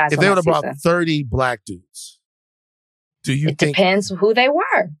 30 guys. If they would have brought 30 black dudes, do you think? It depends who they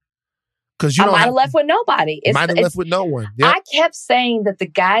were. Because you might have left with nobody. Might have left with no one. Yep. I kept saying that the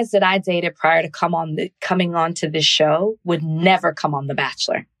guys that I dated prior to coming on to this show would never come on The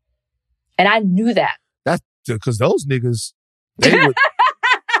Bachelor. And I knew that. That's because those niggas, they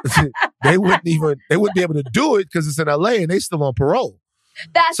wouldn't be able to do it because it's in LA and they still on parole.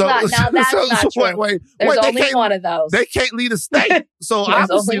 That's not true. Wait, There's only one of those. They can't lead a state. So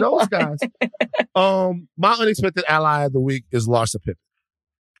obviously those guys. My unexpected ally of the week is Larsa Pippen.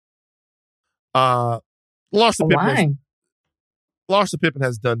 Larsa Pippen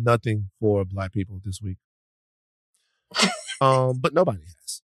has done nothing for black people this week. But nobody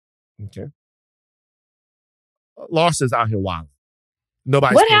has. Okay. Larsa's out here wilding.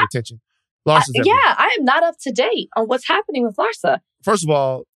 Nobody's paying attention. Larsa's I am not up to date on what's happening with Larsa. First of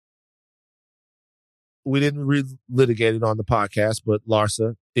all, we didn't relitigate it on the podcast, but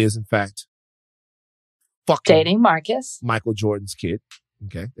Larsa is in fact fucking dating Marcus, Michael Jordan's kid.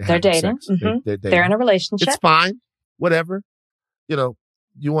 Okay, they're dating. Mm-hmm. They're in a relationship. It's fine. Whatever. You know,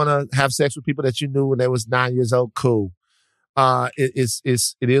 you want to have sex with people that you knew when they was 9 years old. Cool. It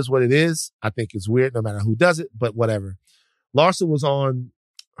is what it is. I think it's weird no matter who does it, but whatever. Larsa was on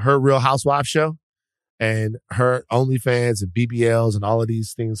her Real Housewives show and her OnlyFans and BBLs and all of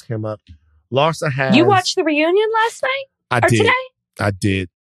these things came up. Larsa has... You watched the reunion last night? Today? I did.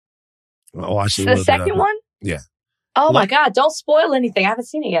 I watched the second one? Yeah. Oh my God, don't spoil anything. I haven't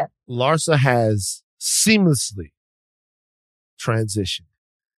seen it yet. Larsa has seamlessly transitioned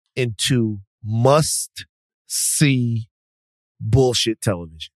into must-see bullshit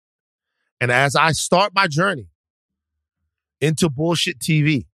television. And as I start my journey into bullshit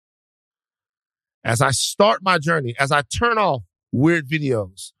TV, as I turn off weird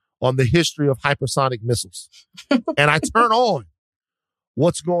videos on the history of hypersonic missiles, and I turn on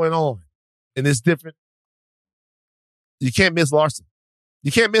what's going on in this different, you can't miss Larsa.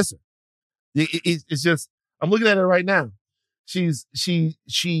 You can't miss her. It's just, I'm looking at her right now. She's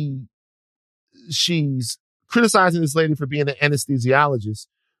criticizing this lady for being an anesthesiologist,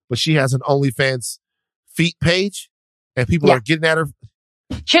 but she has an OnlyFans feet page, and people are getting at her.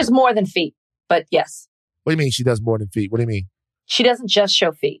 She has more than feet, but yes. What do you mean she does more than feet? What do you mean? She doesn't just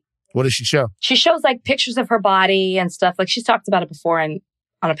show feet. What does she show? She shows like pictures of her body and stuff. Like she's talked about it before on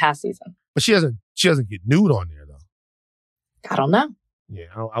a past season. But she doesn't get nude on there though. I don't know. Yeah,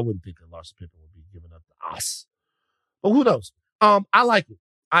 I wouldn't think that Larsa Pippen would be giving up to us. But who knows? I like it.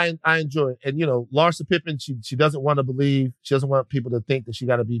 I enjoy it. And, you know, Larsa Pippen, she doesn't want to believe. She doesn't want people to think that she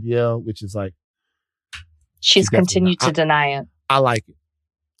got a BBL, which is like... She's continued to deny it. I like it.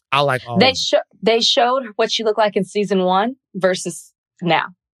 I like all They showed what she looked like in season 1 versus now.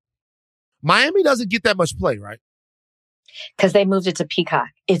 Miami doesn't get that much play, right? Because they moved it to Peacock.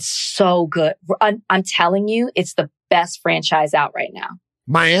 It's so good. I'm telling you, it's the best franchise out right now.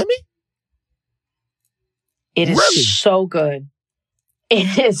 Miami? It is really? So good.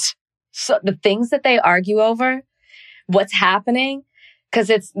 It is. So the things that they argue over, what's happening,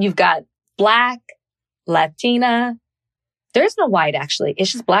 because you've got Black, Latina. There's no white, actually.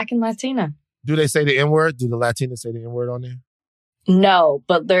 It's just Black and Latina. Do they say the N-word? Do the Latinas say the N-word on there? No,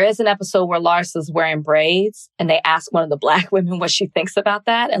 but there is an episode where Larsa's wearing braids and they ask one of the Black women what she thinks about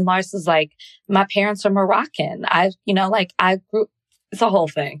that. And Larsa's like, my parents are Moroccan. I grew, it's a whole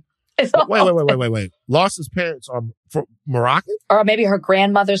thing. Wait. Larsa's parents are Moroccan? Or maybe her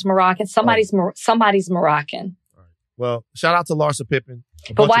grandmother's Moroccan. Somebody's Moroccan. All right. Well, shout out to Larsa Pippen.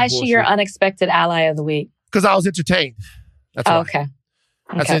 But why is she your unexpected ally of the week? Because I was entertained. That's why. Okay.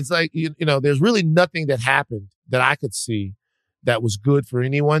 It's like, you know, there's really nothing that happened that I could see that was good for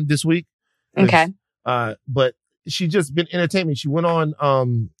anyone this week. Okay. But she just been entertaining. She went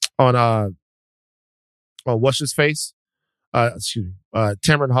on What's His Face?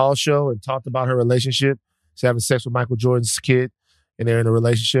 Tamron Hall's show and talked about her relationship. She's having sex with Michael Jordan's kid and they're in a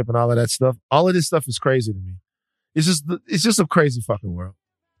relationship and all of that stuff. All of this stuff is crazy to me. It's just a crazy fucking world.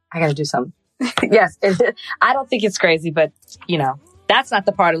 I gotta do something. Yes. I don't think it's crazy, but you know, that's not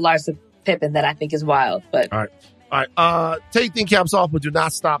the part of Larsa Pippen that I think is wild, but. All right. Take thin caps off, but do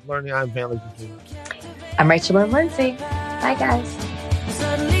not stop learning. I'm Van Lee. I'm Rachel and Lindsay. Bye, guys.